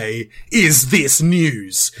play Is This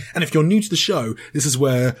News? And if you're new to the show, this is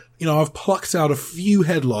where, I've plucked out a few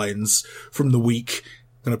headlines from the week.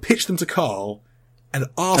 I'm going to pitch them to Carl and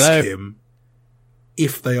ask him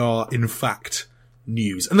if they are in fact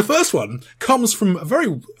news. And the first one comes from a very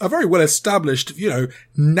well established,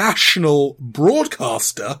 national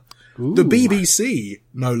broadcaster. Ooh. The BBC,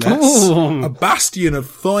 no less. Ooh. A bastion of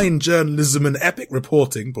fine journalism and epic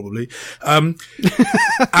reporting, probably. And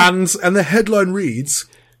the headline reads,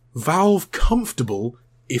 Valve comfortable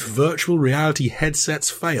if virtual reality headsets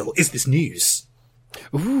fail. Is this news?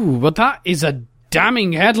 Ooh, but that is a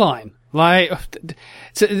damning headline. Like,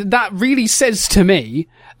 that really says to me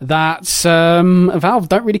that Valve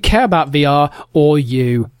don't really care about VR or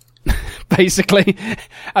you. Basically,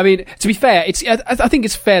 I mean, to be fair, I think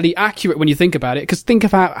it's fairly accurate when you think about it, because think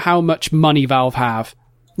about how much money Valve have.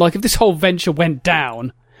 Like, if this whole venture went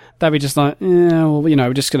down, they'd be just like,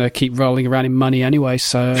 we're just going to keep rolling around in money anyway,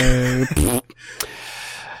 so...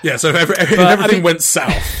 Yeah, so if everything went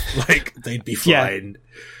south, like, they'd be fine.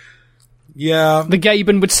 Yeah. The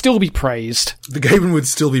Gaben would still be praised.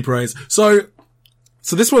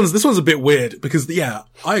 So this one's a bit weird because,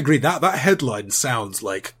 I agree that headline sounds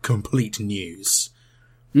like complete news.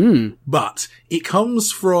 But it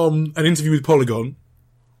comes from an interview with Polygon,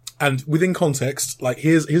 and within context, like,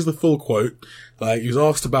 here's the full quote. Like, he was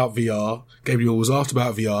asked about VR. Gabriel was asked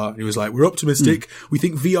about VR, and he was like, we're optimistic. We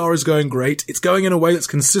think VR is going great. It's going in a way that's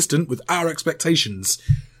consistent with our expectations.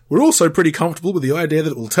 We're also pretty comfortable with the idea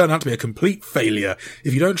that it will turn out to be a complete failure.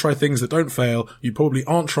 If you don't try things that don't fail, you probably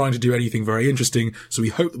aren't trying to do anything very interesting, so we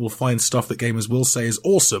hope that we'll find stuff that gamers will say is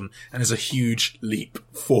awesome and is a huge leap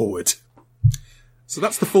forward. So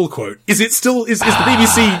that's the full quote. Is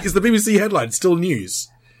the BBC headline still news?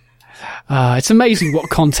 It's amazing what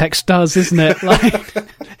context does, isn't it? Like,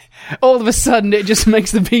 all of a sudden it just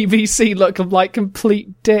makes the BBC look like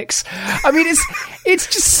complete dicks. I mean, it's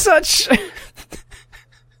just such...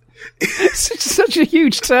 It's such a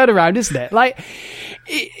huge turnaround, isn't it? Like,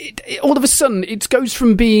 all of a sudden, it goes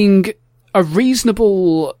from being a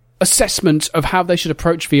reasonable assessment of how they should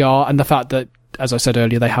approach VR and the fact that, as I said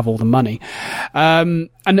earlier, they have all the money, and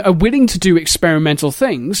are willing to do experimental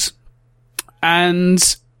things, and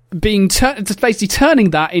being basically turning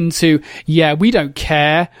that into, we don't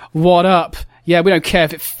care, what up? Yeah, we don't care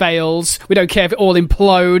if it fails. We don't care if it all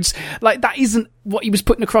implodes. Like, that isn't what he was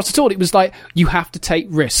putting across at all. It was like, you have to take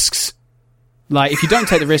risks. Like, if you don't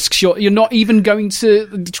take the risks, you're not even going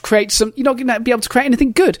to create you're not going to be able to create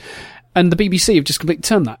anything good. And the BBC have just completely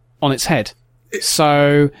turned that on its head. It's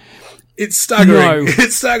staggering. No.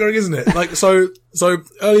 It's staggering, isn't it? Like, so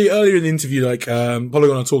earlier in the interview, like,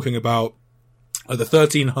 Polygon are talking about the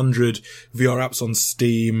 1,300 VR apps on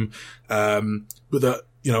Steam, but that,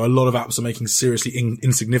 you know, a lot of apps are making seriously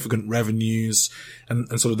insignificant revenues and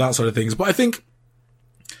sort of that sort of things. But I think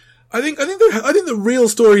the real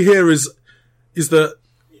story here is that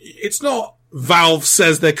it's not Valve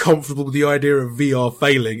says they're comfortable with the idea of VR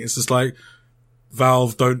failing. It's just like,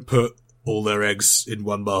 Valve don't put all their eggs in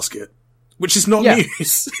one basket, which is not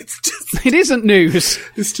news. It isn't news.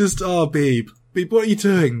 It's just, Beeb, what are you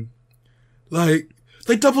doing? Like,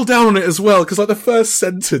 they double down on it as well, because like the first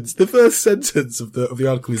sentence of the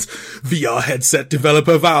article is, VR headset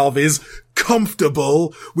developer Valve is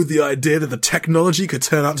comfortable with the idea that the technology could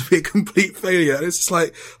turn out to be a complete failure. And it's just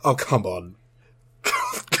like, oh, come on.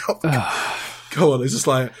 Come on. It's just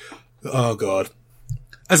like, oh god.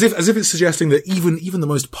 As if it's suggesting that even the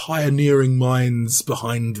most pioneering minds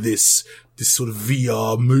behind this sort of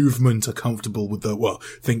VR movement are comfortable with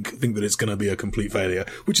think that it's going to be a complete failure,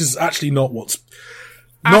 which is actually not what's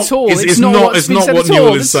at all. It's not what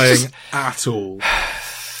Newell is saying at all.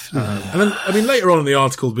 And then, I mean, later on in the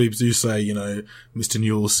article, people do say, you know, Mr.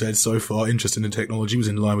 Newell said so far interest in the technology was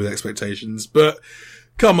in line with expectations, but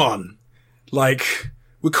come on, like.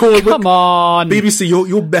 Come on, BBC,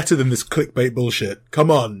 you're better than this clickbait bullshit.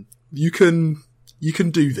 Come on. You can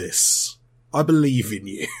do this. I believe in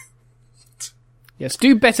you. Yes,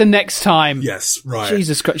 do better next time. Yes, right.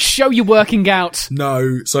 Jesus Christ, show you working out.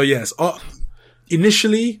 No, so yes,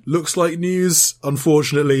 initially looks like news.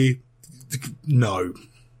 Unfortunately, no.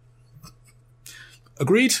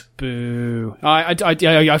 Agreed? Boo.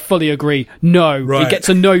 I fully agree. No. Right. It gets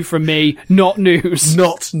a no from me. Not news.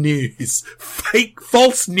 Not news.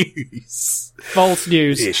 False news. False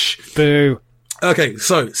news. Ish. Boo. Okay,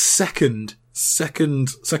 so second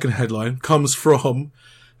headline comes from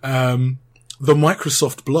the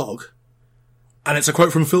Microsoft blog. And it's a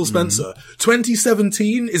quote from Phil Spencer.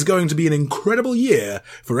 2017 is going to be an incredible year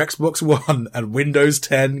for Xbox One and Windows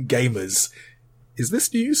 10 gamers. Is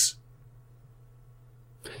this news?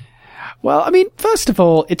 Well, I mean, first of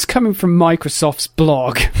all, it's coming from Microsoft's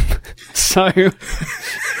blog. So,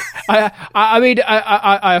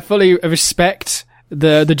 I fully respect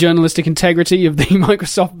the journalistic integrity of the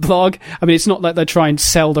Microsoft blog. I mean, it's not like they're trying to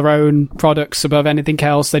sell their own products above anything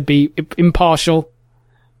else. They'd be impartial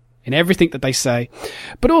in everything that they say.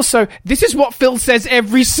 But also, this is what Phil says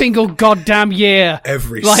every single goddamn year.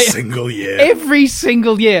 Every single year. Every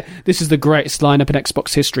single year. This is the greatest lineup in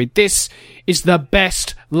Xbox history. This is the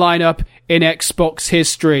best lineup in Xbox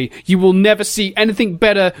history. You will never see anything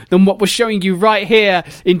better than what we're showing you right here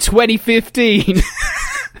in 2015.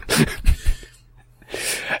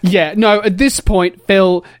 Yeah, no, at this point,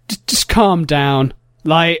 Phil, just calm down.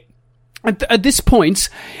 Like, at this point,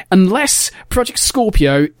 unless Project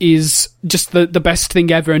Scorpio is just the best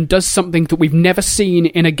thing ever and does something that we've never seen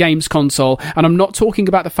in a games console, and I'm not talking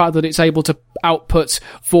about the fact that it's able to output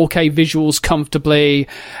 4K visuals comfortably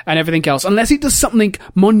and everything else, unless it does something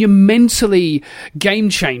monumentally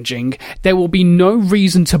game-changing, there will be no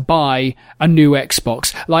reason to buy a new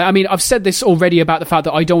Xbox. Like, I mean, I've said this already about the fact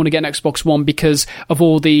that I don't want to get an Xbox One because of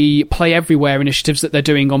all the Play Everywhere initiatives that they're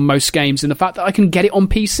doing on most games, and the fact that I can get it on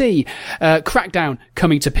PC. Crackdown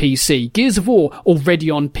coming to PC. Gears of War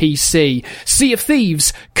already on PC. Sea of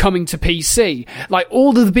Thieves coming to PC. Like,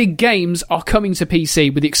 all of the big games are coming to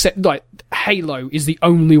PC, with the except, like, Halo is the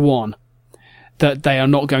only one that they are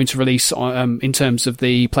not going to release in terms of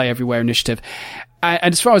the Play Everywhere initiative.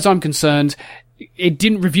 And as far as I'm concerned, it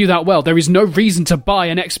didn't review that well. There is no reason to buy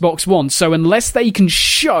an Xbox One. So unless they can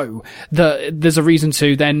show that there's a reason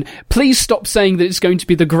to, then please stop saying that it's going to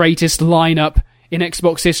be the greatest lineup in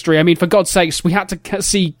Xbox history. I mean, for God's sakes, we had to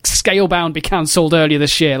see Scalebound be cancelled earlier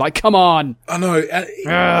this year. Like, come on. I know.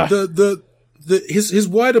 His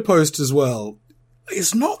wider post as well,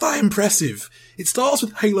 it's not that impressive. It starts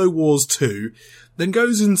with Halo Wars 2, then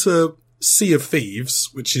goes into Sea of Thieves,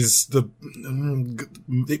 which is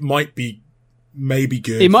it might be maybe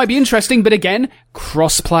good. It might be interesting, but again,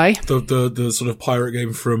 crossplay. The sort of pirate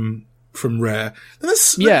game from Rare. Then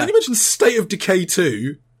you mentioned State of Decay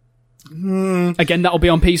 2. Again, that'll be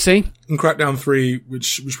on PC. And Crackdown 3,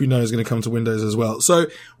 which we know is going to come to Windows as well. So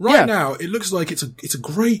now, it looks like it's a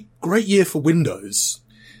great year for Windows.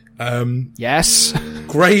 Yes.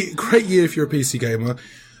 Great year if you're a PC gamer.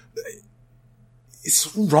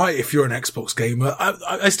 it's right if you're an Xbox gamer.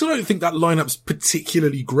 I still don't think that lineup's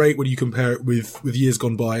particularly great when you compare it with years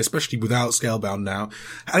gone by, especially without Scalebound now.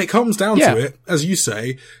 And it comes down to it, as you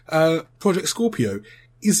say, Project Scorpio.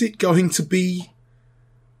 Is it going to be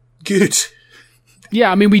good?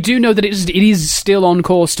 Yeah, I mean, we do know that it is still on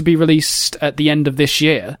course to be released at the end of this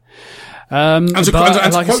year. And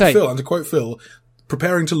to quote Phil,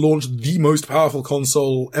 preparing to launch the most powerful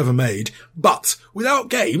console ever made, but without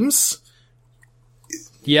games.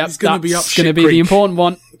 Yep, it's going to be up shit creek. The important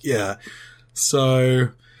one. Yeah. So,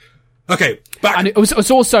 okay, back. And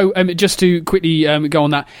it's also, just to quickly go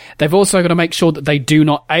on that, they've also got to make sure that they do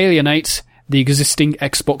not alienate the existing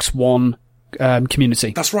Xbox One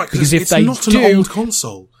community. That's right, because if it's not an old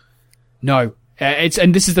console. No.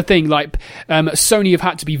 And this is the thing, like, Sony have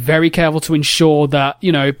had to be very careful to ensure that,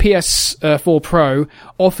 you know, PS4 Pro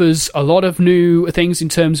offers a lot of new things in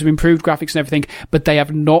terms of improved graphics and everything, but they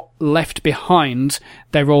have not left behind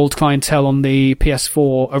their old clientele on the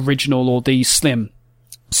PS4 original or the Slim.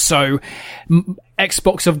 So,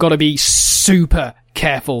 Xbox have got to be super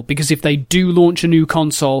careful, because if they do launch a new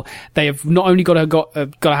console, they have not only got to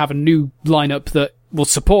have a new lineup that will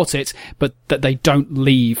support it, but that they don't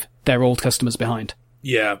leave their old customers behind.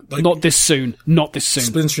 Yeah. Like, not this soon.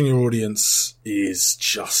 Splintering your audience is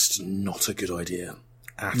just not a good idea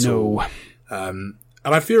at all. And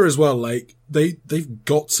I fear as well, like, they've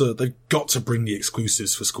got to bring the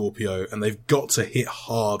exclusives for Scorpio, and they've got to hit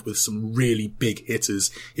hard with some really big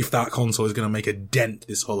hitters if that console is going to make a dent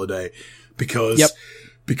this holiday. Because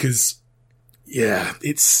yeah,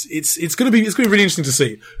 it's going to be really interesting to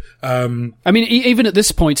see. I mean, even at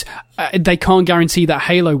this point, they can't guarantee that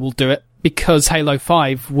Halo will do it, because Halo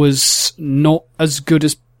 5 was not as good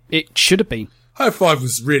as it should have been. Halo 5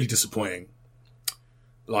 was really disappointing.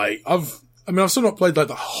 Like, I've still not played like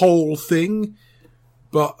the whole thing,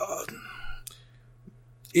 but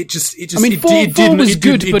it just. I mean, 4 was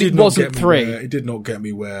good, but it wasn't 3. It did not get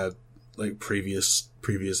me where like previous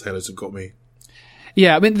Halos have got me.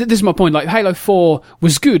 Yeah, I mean, this is my point. Like, Halo 4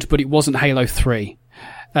 was good, but it wasn't Halo 3.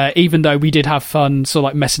 Even though we did have fun, sort of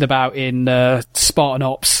like messing about in Spartan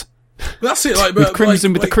Ops. That's it, like with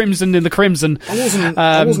Crimson, with the Crimson in the Crimson.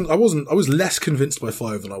 I was less convinced by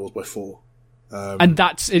 5 than I was by 4. And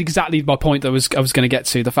that's exactly my point that I was going to get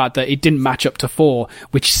to, the fact that it didn't match up to 4,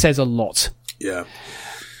 which says a lot. Yeah.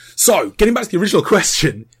 So, getting back to the original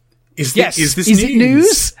question, is this news? It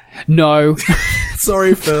news? No.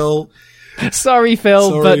 Sorry, Phil. Sorry,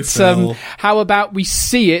 Phil. How about we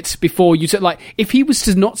see it before you like, if he was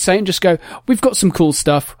to not say and just go, we've got some cool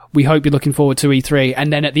stuff, we hope you're looking forward to E3,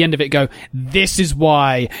 and then at the end of it go, this is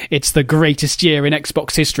why it's the greatest year in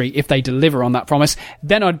Xbox history, if they deliver on that promise,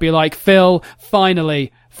 then I'd be like, Phil,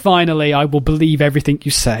 finally, I will believe everything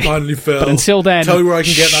you say. Finally, Phil. But until then, tell me where I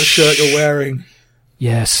can get that shirt you're wearing.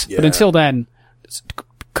 Yes. Yeah. But until then,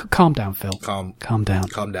 calm down, Phil. Calm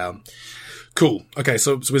down. Cool. Okay,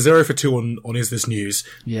 so we're 0 for 2 on Is This News?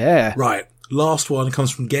 Yeah. Right. Last one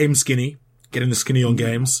comes from Game Skinny. Getting the skinny on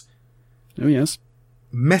games. Oh, yes.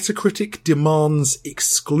 Metacritic demands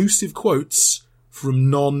exclusive quotes from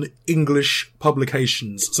non-English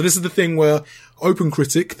publications. So this is the thing where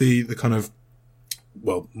OpenCritic, the kind of,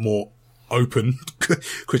 well, more open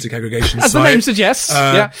critic aggregation as site, the name suggests,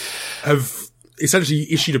 have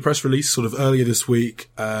essentially issued a press release sort of earlier this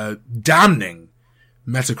week, damning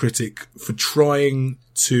Metacritic for trying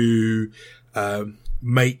to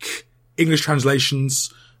make English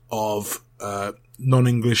translations of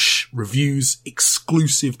non-English reviews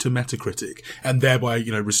exclusive to Metacritic, and thereby,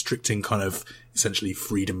 restricting kind of essentially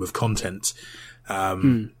freedom of content,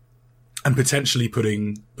 and potentially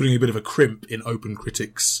putting a bit of a crimp in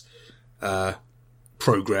OpenCritic's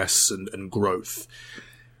progress and growth.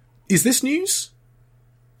 Is this news?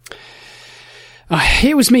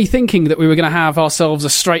 It was me thinking that we were going to have ourselves a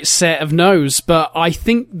straight set of no's, but I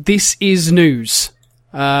think this is news.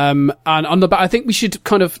 And I think we should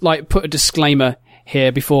kind of like put a disclaimer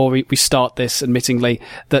here before we start this, admittingly,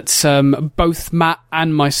 that both Matt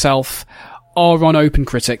and myself are on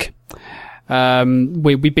OpenCritic.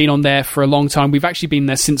 We've been on there for a long time. We've actually been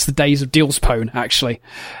there since the days of DealsPone, actually,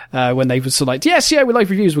 when they were sort of like, yes, we like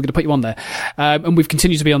reviews, we're going to put you on there. And we've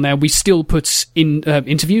continued to be on there. We still put in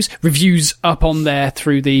reviews up on there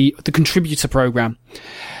through the contributor program.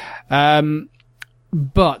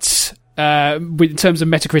 But in terms of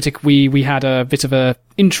Metacritic, we had a bit of a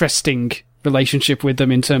interesting relationship with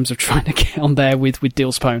them in terms of trying to get on there with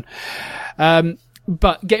DealsPone.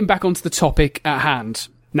 But getting back onto the topic at hand,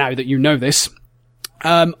 now that you know this,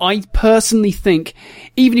 I personally think,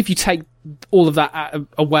 even if you take all of that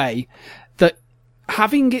away, that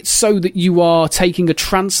having it so that you are taking a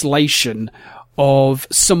translation of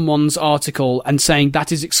someone's article and saying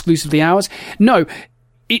that is exclusively ours. No,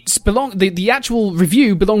 the actual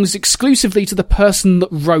review belongs exclusively to the person that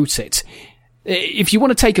wrote it. If you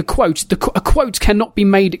want to take a quote, a quote cannot be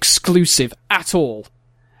made exclusive at all.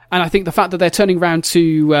 And I think the fact that they're turning around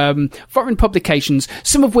to foreign publications,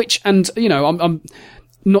 some of which, and I'm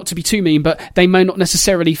not to be too mean, but they may not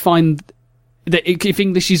necessarily find that if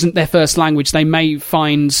English isn't their first language, they may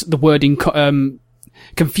find the wording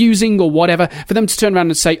confusing or whatever. For them to turn around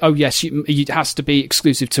and say, "Oh yes, it has to be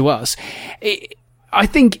exclusive to us," I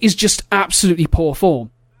think is just absolutely poor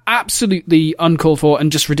form. Absolutely uncalled for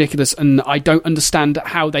and just ridiculous, and I don't understand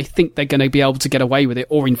how they think they're going to be able to get away with it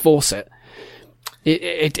or enforce it.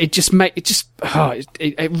 It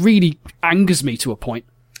really angers me to a point.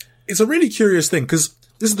 It's a really curious thing, because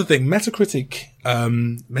this is the thing. Metacritic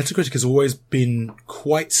has always been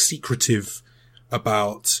quite secretive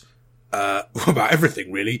about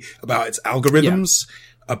everything, really, about its algorithms,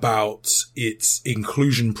 about its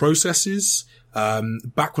inclusion processes.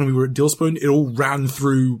 Back when we were at Dealspoon, it all ran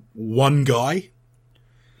through one guy.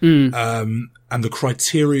 And the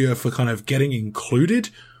criteria for kind of getting included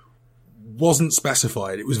wasn't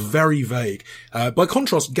specified. It was very vague. By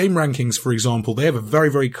contrast, Game Rankings, for example, they have a very,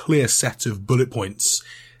 very clear set of bullet points.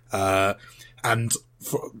 And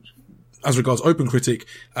as regards OpenCritic,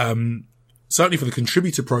 certainly for the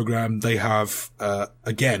contributor program, they have,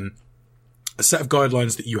 again, a set of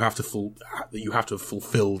guidelines that you have to have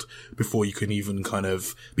fulfilled before you can even kind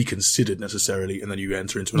of be considered necessarily, and then you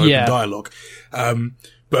enter into an open dialogue.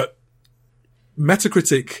 But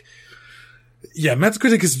Metacritic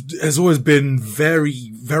has always been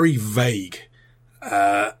very, very vague.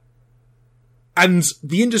 And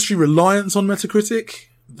the industry reliance on Metacritic,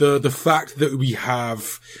 the fact that we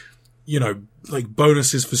have, like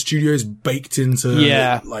bonuses for studios baked into,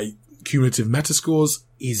 like cumulative metascores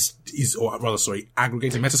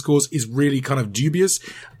aggregated metascores is really kind of dubious.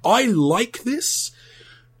 I like this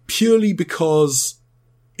purely because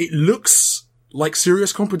it looks like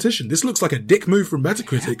serious competition. This looks like a dick move from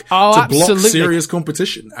Metacritic to block serious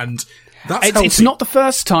competition, and that's healthy. It's not the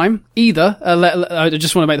first time either. I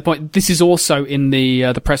just want to make the point. This is also in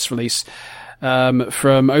the press release from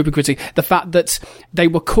OpenCritic. The fact that they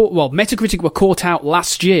were Metacritic were caught out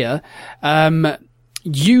last year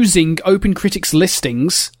using OpenCritic's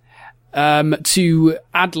listings to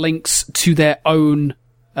add links to their own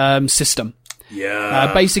system.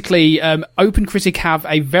 Yeah. Basically, OpenCritic have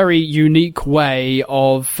a very unique way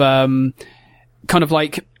of kind of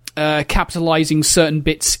like capitalizing certain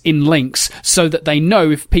bits in links so that they know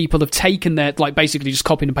if people have taken their, like basically just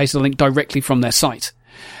copied and pasted the link directly from their site.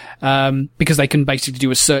 Because they can basically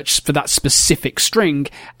do a search for that specific string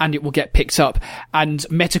and it will get picked up. And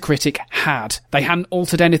Metacritic they hadn't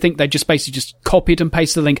altered anything. They just basically just copied and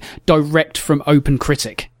pasted the link direct from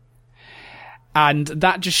OpenCritic. And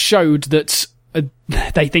that just showed that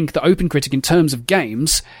they think that OpenCritic in terms of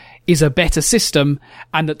games is a better system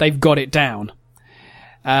and that they've got it down.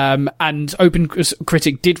 And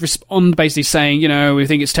OpenCritic did respond basically saying, we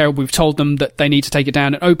think it's terrible. We've told them that they need to take it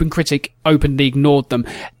down, and OpenCritic openly ignored them.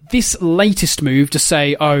 This latest move to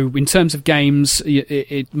say, in terms of games,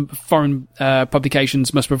 foreign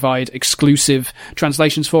publications must provide exclusive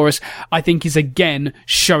translations for us, I think is again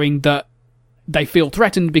showing that they feel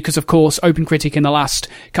threatened because, of course, OpenCritic in the last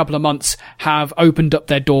couple of months have opened up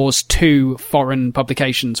their doors to foreign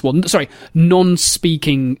publications. Well,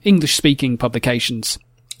 non-speaking, English-speaking publications.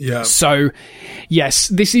 Yeah. So, yes,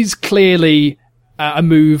 this is clearly a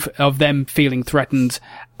move of them feeling threatened.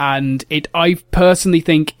 And I personally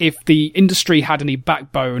think if the industry had any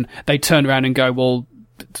backbone, they'd turn around and go, well,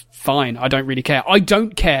 fine, I don't really care. I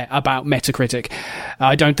don't care about Metacritic.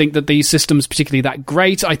 I don't think that these systems are particularly that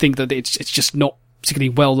great. I think that it's just not particularly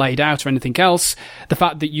well laid out or anything else. The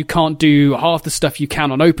fact that you can't do half the stuff you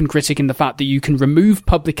can on OpenCritic, and the fact that you can remove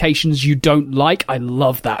publications you don't like, I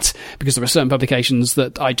love that, because there are certain publications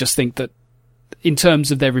that I just think that in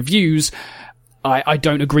terms of their reviews, I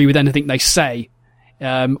don't agree with anything they say.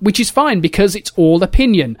 Which is fine because it's all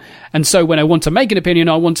opinion. And so when I want to make an opinion,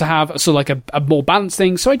 I want to have sort of like a more balanced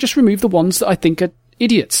thing. So I just remove the ones that I think are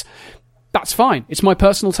idiots. That's fine. It's my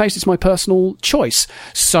personal taste. It's my personal choice.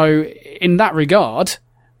 So in that regard,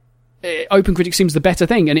 OpenCritic seems the better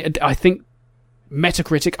thing. And I think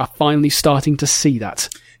Metacritic are finally starting to see that.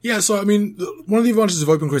 Yeah, so I mean, one of the advantages of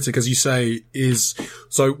OpenCritic, as you say, is,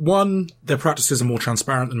 so one, their practices are more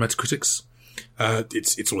transparent than Metacritic's.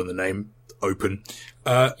 It's all in the name. Open.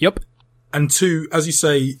 Yep. And two, as you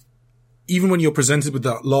say, even when you're presented with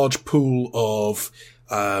that large pool of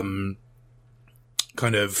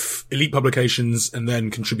kind of elite publications and then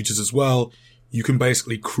contributors as well, you can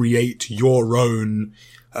basically create your own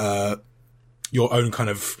kind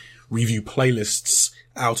of review playlists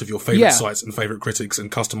out of your favorite sites and favorite critics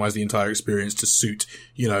and customize the entire experience to suit,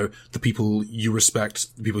 the people you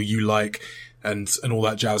respect, the people you like, and all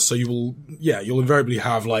that jazz. So you'll invariably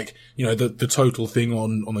have the total thing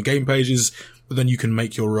on the game pages, but then you can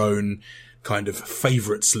make your own kind of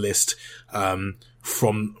favorites list, from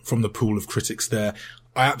the pool of critics there.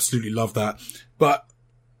 I absolutely love that. But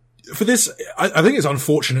for this, I think it's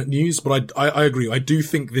unfortunate news, but I agree. I do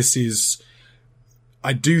think this is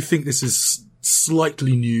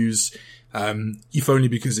slightly news, if only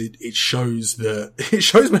because it shows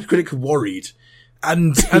Metacritic worried.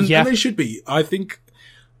 And they should be. I think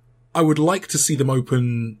I would like to see them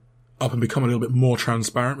open up and become a little bit more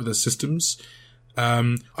transparent with their systems.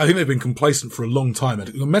 I think they've been complacent for a long time.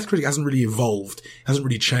 Metacritic hasn't really evolved, hasn't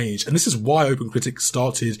really changed. And this is why OpenCritic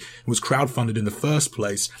started and was crowdfunded in the first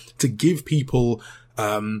place, to give people,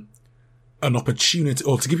 an opportunity,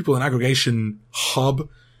 or to give people an aggregation hub,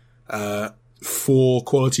 for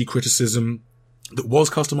quality criticism that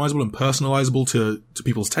was customizable and personalizable to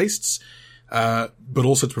people's tastes. But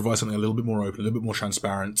also to provide something a little bit more open, a little bit more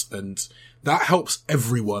transparent. And that helps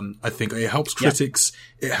everyone, I think. It helps critics,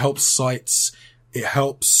 it helps sites, it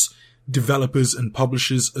helps developers and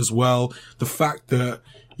publishers as well. The fact that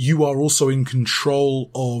you are also in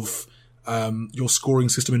control of your scoring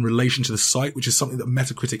system in relation to the site, which is something that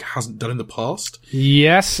Metacritic hasn't done in the past.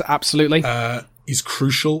 Yes, absolutely. Is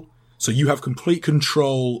crucial. So you have complete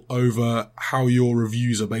control over how your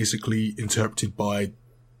reviews are basically interpreted by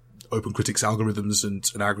OpenCritic's algorithms and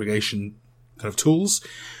aggregation kind of tools.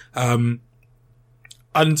 So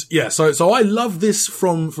I love this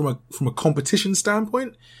from a competition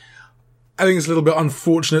standpoint. I think it's a little bit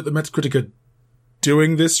unfortunate that Metacritic are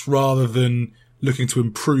doing this rather than looking to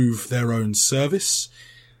improve their own service.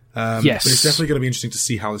 But it's definitely going to be interesting to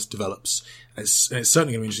see how this develops. It's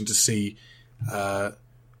certainly going to be interesting to see, what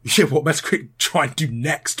Metacritic try and do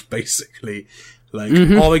next, basically. Are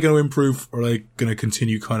they going to improve, or are they going to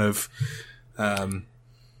continue kind of, the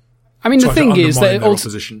thing is that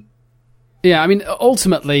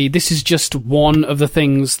ultimately, this is just one of the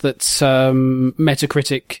things that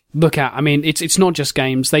Metacritic look at. I mean, it's not just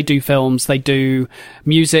games. They do films. They do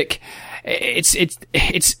music. It's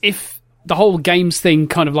if the whole games thing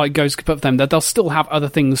kind of goes kaput for them, that they'll still have other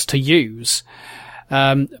things to use.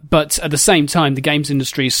 But at the same time, the games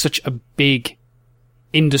industry is such a big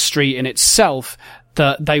industry in itself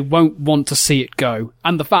that they won't want to see it go.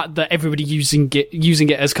 And the fact that everybody using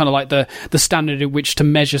it as kind of the standard in which to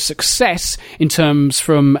measure success in terms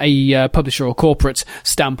from a publisher or corporate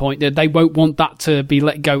standpoint, they won't want that to be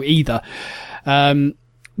let go either.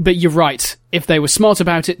 But you're right. If they were smart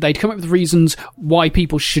about it, they'd come up with reasons why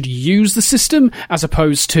people should use the system, as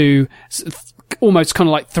opposed to almost kind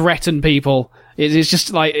of threaten people. It's just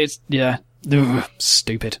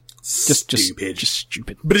stupid. Just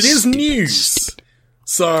stupid. But it is news. Stupid.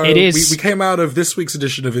 So it is. We came out of this week's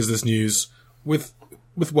edition of Is This News with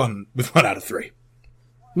one out of 3.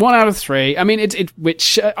 1 out of 3. I mean,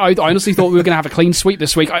 which I honestly thought we were going to have a clean sweep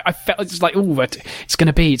this week. I felt it's it's going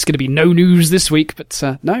to be no news this week, but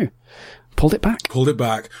no, pulled it back.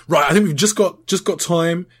 Right. I think we've just got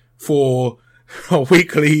time for our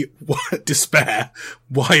weekly despair.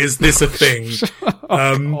 Why is this a thing?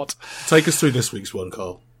 God. Take us through this week's one,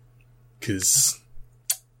 Carl. Because,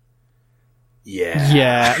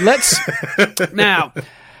 let's now.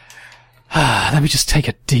 Let me just take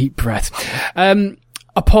a deep breath.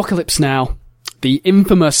 Apocalypse Now, the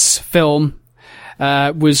infamous film,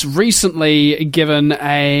 was recently given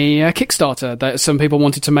a Kickstarter that some people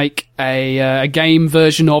wanted to make a game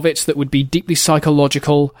version of it that would be deeply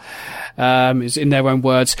psychological, is in their own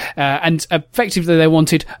words, and effectively they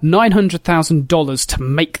wanted $900,000 to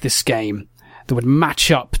make this game that would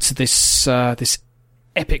match up to this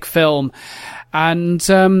epic film. And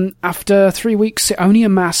after 3 weeks, it only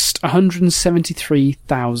amassed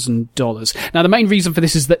 $173,000. Now, the main reason for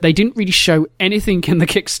this is that they didn't really show anything in the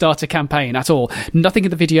Kickstarter campaign at all. Nothing in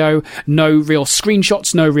the video, no real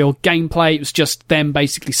screenshots, no real gameplay. It was just them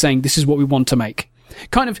basically saying, this is what we want to make.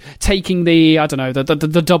 Kind of taking the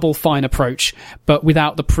Double Fine approach, but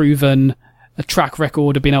without the proven track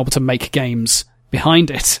record of being able to make games behind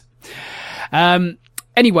it.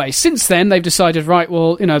 Anyway, since then, they've decided, right,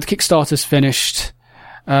 well, the Kickstarter's finished.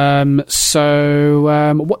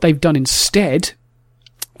 So what they've done instead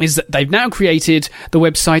is that they've now created the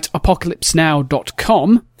website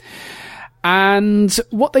apocalypsenow.com. And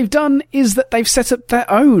what they've done is that they've set up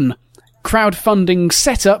their own crowdfunding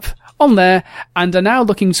setup on there and are now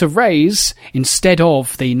looking to raise, instead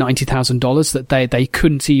of the $90,000 that they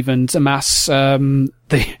couldn't even amass, they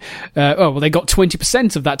got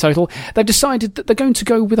 20% of that total. They've decided that they're going to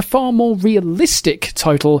go with a far more realistic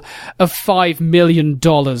total of $5 million.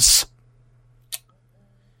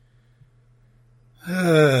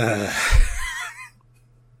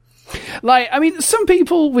 Like, I mean, some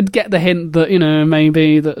people would get the hint that,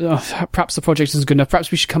 maybe that perhaps the project isn't good enough.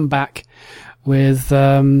 Perhaps we should come back with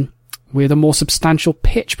a more substantial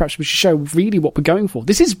pitch. Perhaps we should show really what we're going for.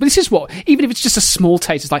 This is what, even if it's just a small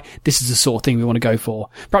taste, it's like, this is the sort of thing we want to go for.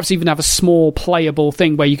 Perhaps even have a small playable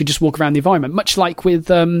thing where you could just walk around the environment, much like with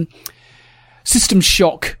System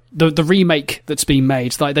Shock, the remake that's been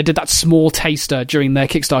made. Like, they did that small taster during their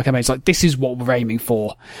Kickstarter campaign. It's like, this is what we're aiming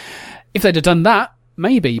for. If they'd have done that,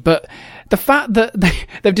 maybe, but the fact that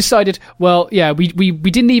they've decided, well, yeah, we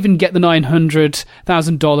didn't even get the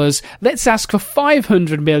 $900,000. Let's ask for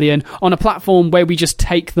 $500 million on a platform where we just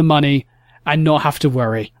take the money and not have to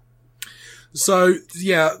worry. So,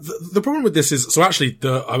 yeah, the problem with this is, so actually,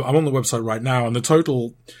 I'm on the website right now, and the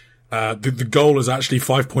total, the goal is actually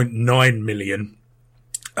 5.9 million.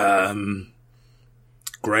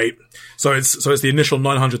 Great. So it's the initial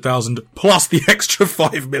 900,000 plus the extra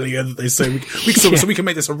 5 million that they say so we can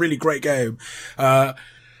make this a really great game. So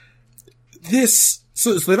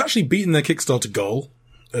they've actually beaten their Kickstarter goal,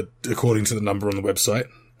 according to the number on the website.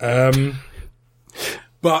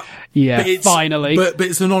 But finally. But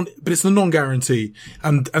it's the non-guarantee.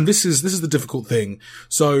 And this is the difficult thing.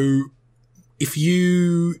 So if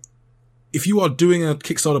you are doing a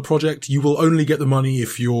Kickstarter project, you will only get the money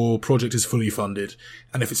if your project is fully funded.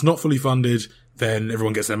 And if it's not fully funded, then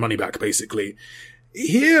everyone gets their money back, basically.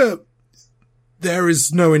 Here, there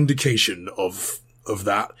is no indication of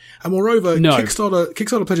that. And moreover, no.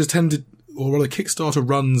 Kickstarter pledges Kickstarter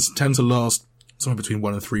runs tend to last somewhere between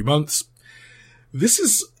 1 and 3 months. This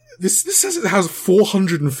says it has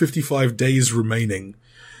 455 days remaining.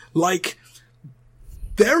 Like,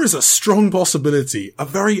 there is a strong possibility, a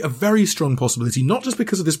very strong possibility, not just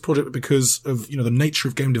because of this project, but because of, the nature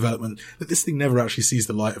of game development, that this thing never actually sees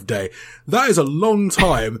the light of day. That is a long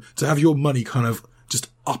time to have your money kind of just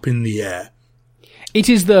up in the air. It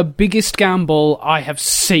is the biggest gamble I have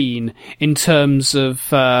seen in terms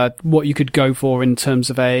of what you could go for in terms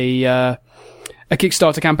of a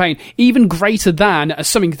Kickstarter campaign, even greater than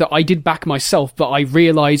something that I did back myself, but I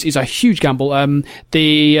realise is a huge gamble.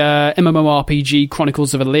 The MMORPG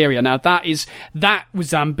Chronicles of Elyria. Now that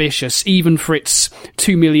was ambitious, even for its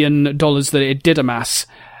 $2 million that it did amass.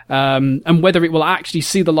 And whether it will actually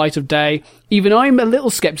see the light of day, even I'm a little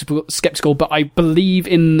skeptical, but I believe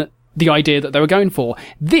in the idea that they were going for.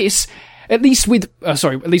 This, at least with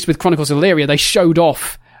Chronicles of Elyria, they showed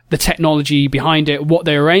off the technology behind it, what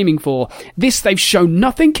they were aiming for. This, they've shown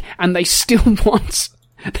nothing, and they still want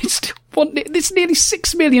this nearly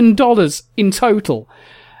 $6 million in total.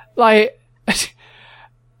 Like,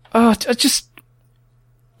 oh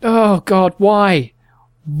God, why?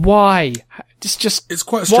 It's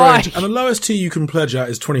quite strange. Why? And the lowest tier you can pledge at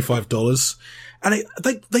is $25. And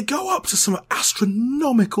they go up to some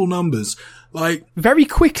astronomical numbers. Like, very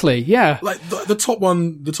quickly, yeah. Like, the top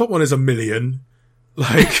one is $1 million.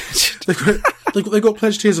 Like, they got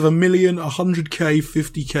pledge tiers of $1 million, 100k,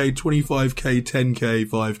 50k, 25k, 10k,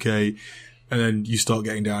 5k, and then you start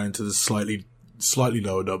getting down into the slightly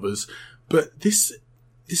lower numbers. But this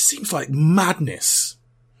seems like madness.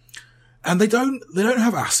 And they don't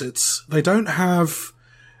have assets. They don't have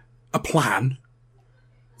a plan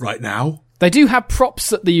right now. They do have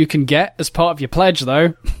props that you can get as part of your pledge,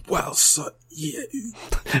 though. Well, yeah.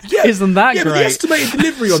 Isn't that great? But the estimated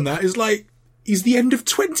delivery on that is the end of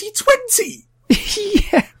 2020.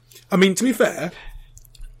 Yeah. I mean, to be fair,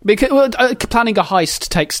 because planning a heist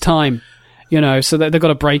takes time, so they've got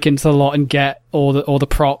to break into the lot and get all the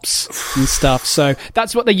props and stuff. So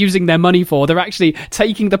that's what they're using their money for. They're actually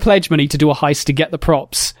taking the pledge money to do a heist to get the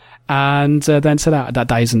props, and then so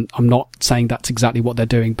that isn't. I'm not saying that's exactly what they're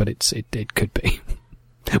doing, but it could be.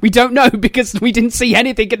 We don't know because we didn't see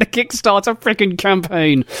anything in the Kickstarter frickin'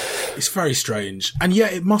 campaign. It's very strange, and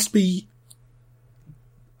yet it must be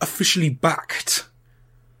officially backed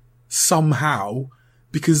somehow,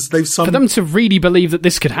 because for them to really believe that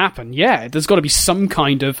this could happen, there's got to be some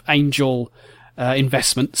kind of angel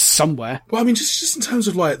investment somewhere. Well, I mean, just in terms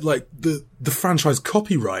of like the franchise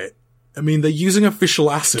copyright, I mean, they're using official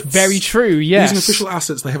assets. Very true, yes. Using official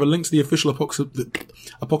assets. They have a link to the official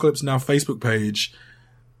Apocalypse Now Facebook page.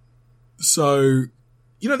 So,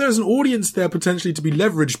 there's an audience there potentially to be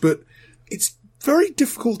leveraged, but it's very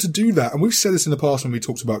difficult to do that. And we've said this in the past when we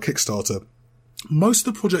talked about Kickstarter. Most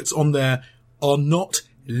of the projects on there are not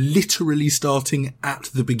literally starting at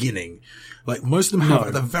the beginning. Like, most of them have,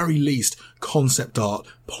 at the very least, concept art,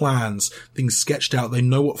 plans, things sketched out. They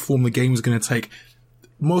know what form the game is going to take.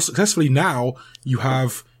 More successfully now, you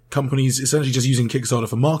have companies essentially just using Kickstarter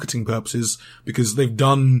for marketing purposes because they've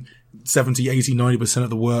done 70, 80, 90% of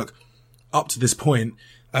the work up to this point.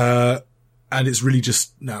 And it's really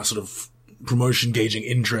just now sort of promotion, gauging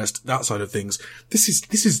interest, that side of things. This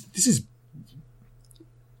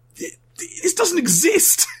doesn't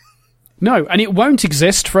exist. No, and it won't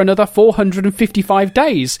exist for another 455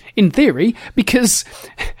 days, in theory, because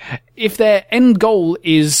if their end goal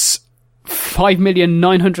is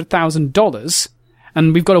 $5,900,000,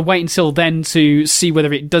 and we've got to wait until then to see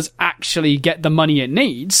whether it does actually get the money it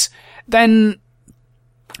needs, then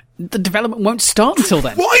the development won't start until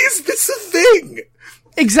then. Why is this a thing?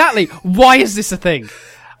 Exactly. Why is this a thing?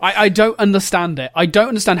 I don't understand it. I don't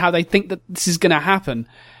understand how they think that this is going to happen.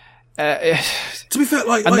 To be fair,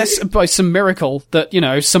 unless by some miracle that,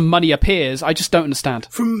 some money appears, I just don't understand.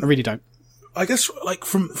 I really don't. I guess,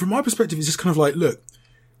 from my perspective, it's just kind of like, look,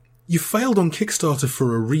 you failed on Kickstarter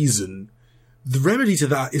for a reason. The remedy to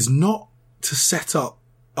that is not to set up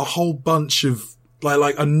a whole bunch of,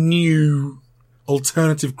 like a new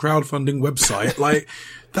alternative crowdfunding website.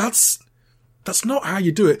 That's not how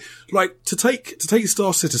you do it. Like, to take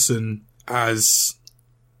Star Citizen as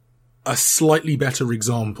a slightly better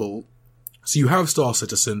example. So you have Star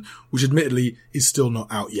Citizen, which admittedly is still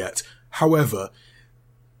not out yet. However,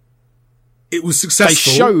 it was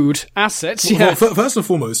successful. They showed assets. Well, first and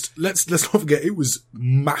foremost, let's not forget it was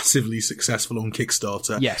massively successful on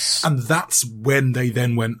Kickstarter. Yes. And that's when they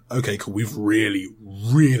then went, okay, cool, we've really,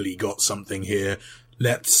 really got something here.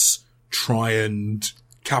 Let's try and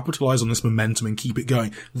capitalize on this momentum and keep it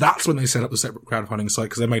going. That's when they set up the separate crowdfunding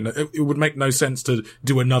site, because it would make no sense to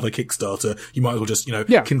do another Kickstarter. You might as well just,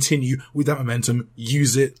 continue with that momentum,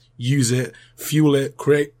 use it, fuel it,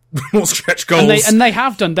 create more stretch goals. And they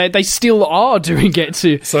have done. They still are doing it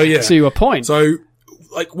to a point. So,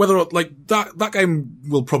 that game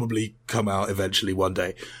will probably come out eventually one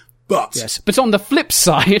day. But yes, but on the flip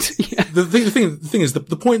side, the thing is,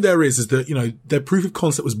 the point there is that, their proof of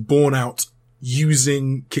concept was born out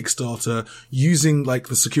using Kickstarter, using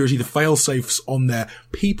the security, the fail safes on there.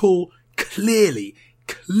 People clearly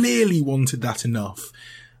wanted that enough.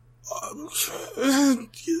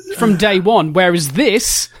 From day one, whereas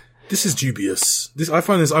this is dubious. I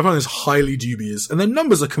find this highly dubious. And their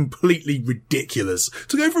numbers are completely ridiculous.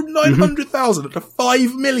 To go from 900,000 to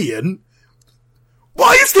 5 million?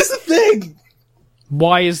 Why is this a thing?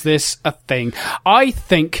 Why is this a thing? I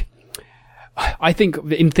think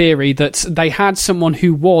in theory that they had someone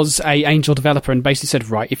who was a angel developer and basically said,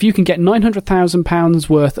 right, if you can get £900,000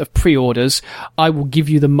 worth of pre-orders, I will give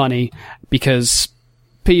you the money because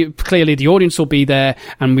clearly the audience will be there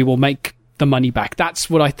and we will make the money back. That's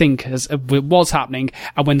what I think was happening.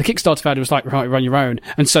 And when the Kickstarter founder was like, right, run your own.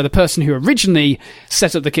 And so the person who originally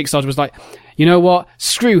set up the Kickstarter was like, you know what?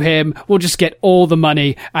 Screw him. We'll just get all the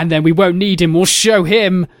money and then we won't need him. We'll show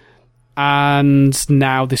him. And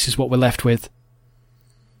now this is what we're left with.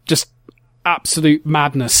 Just absolute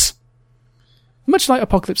madness. Much like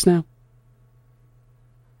Apocalypse Now.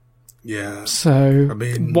 Yeah. So,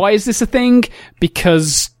 why is this a thing?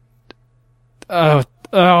 Because, oh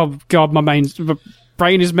God, my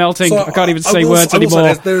brain is melting. So I can't even say words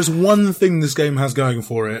anymore. There's one thing this game has going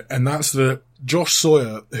for it, and that's that Josh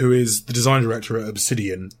Sawyer, who is the design director at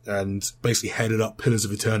Obsidian and basically headed up Pillars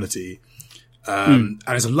of Eternity, and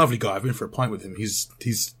he's a lovely guy. I've been for a pint with him. He's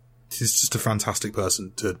just a fantastic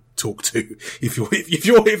person to talk to. If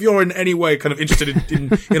you're in any way kind of interested in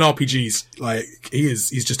RPGs,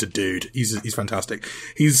 he's just a dude. He's fantastic.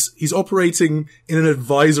 He's operating in an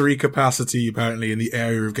advisory capacity apparently in the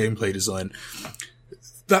area of gameplay design.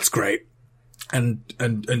 That's great. And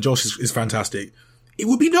Josh is fantastic. It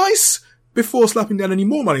would be nice before slapping down any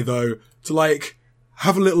more money though to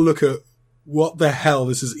have a little look at what the hell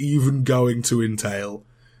this is even going to entail.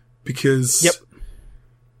 Because yep.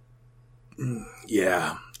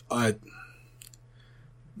 Yeah,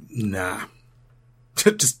 nah.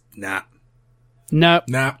 Just nah. No.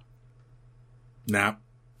 Nah. Nah.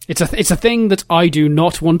 It's a thing that I do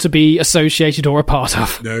not want to be associated or a part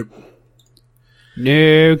of. No.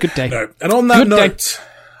 No, good day. No. And on that note,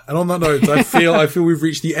 I feel we've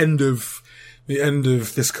reached the end of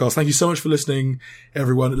this cast. Thank you so much for listening,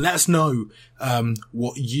 everyone. Let us know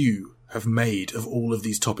what you have made of all of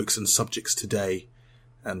these topics and subjects today.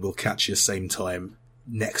 And we'll catch you same time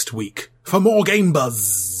next week for more Game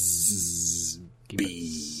Buzz.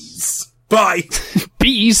 Bees. Bye.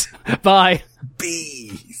 Bees. Bye.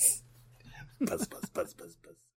 Bees. Buzz, buzz, buzz, buzz.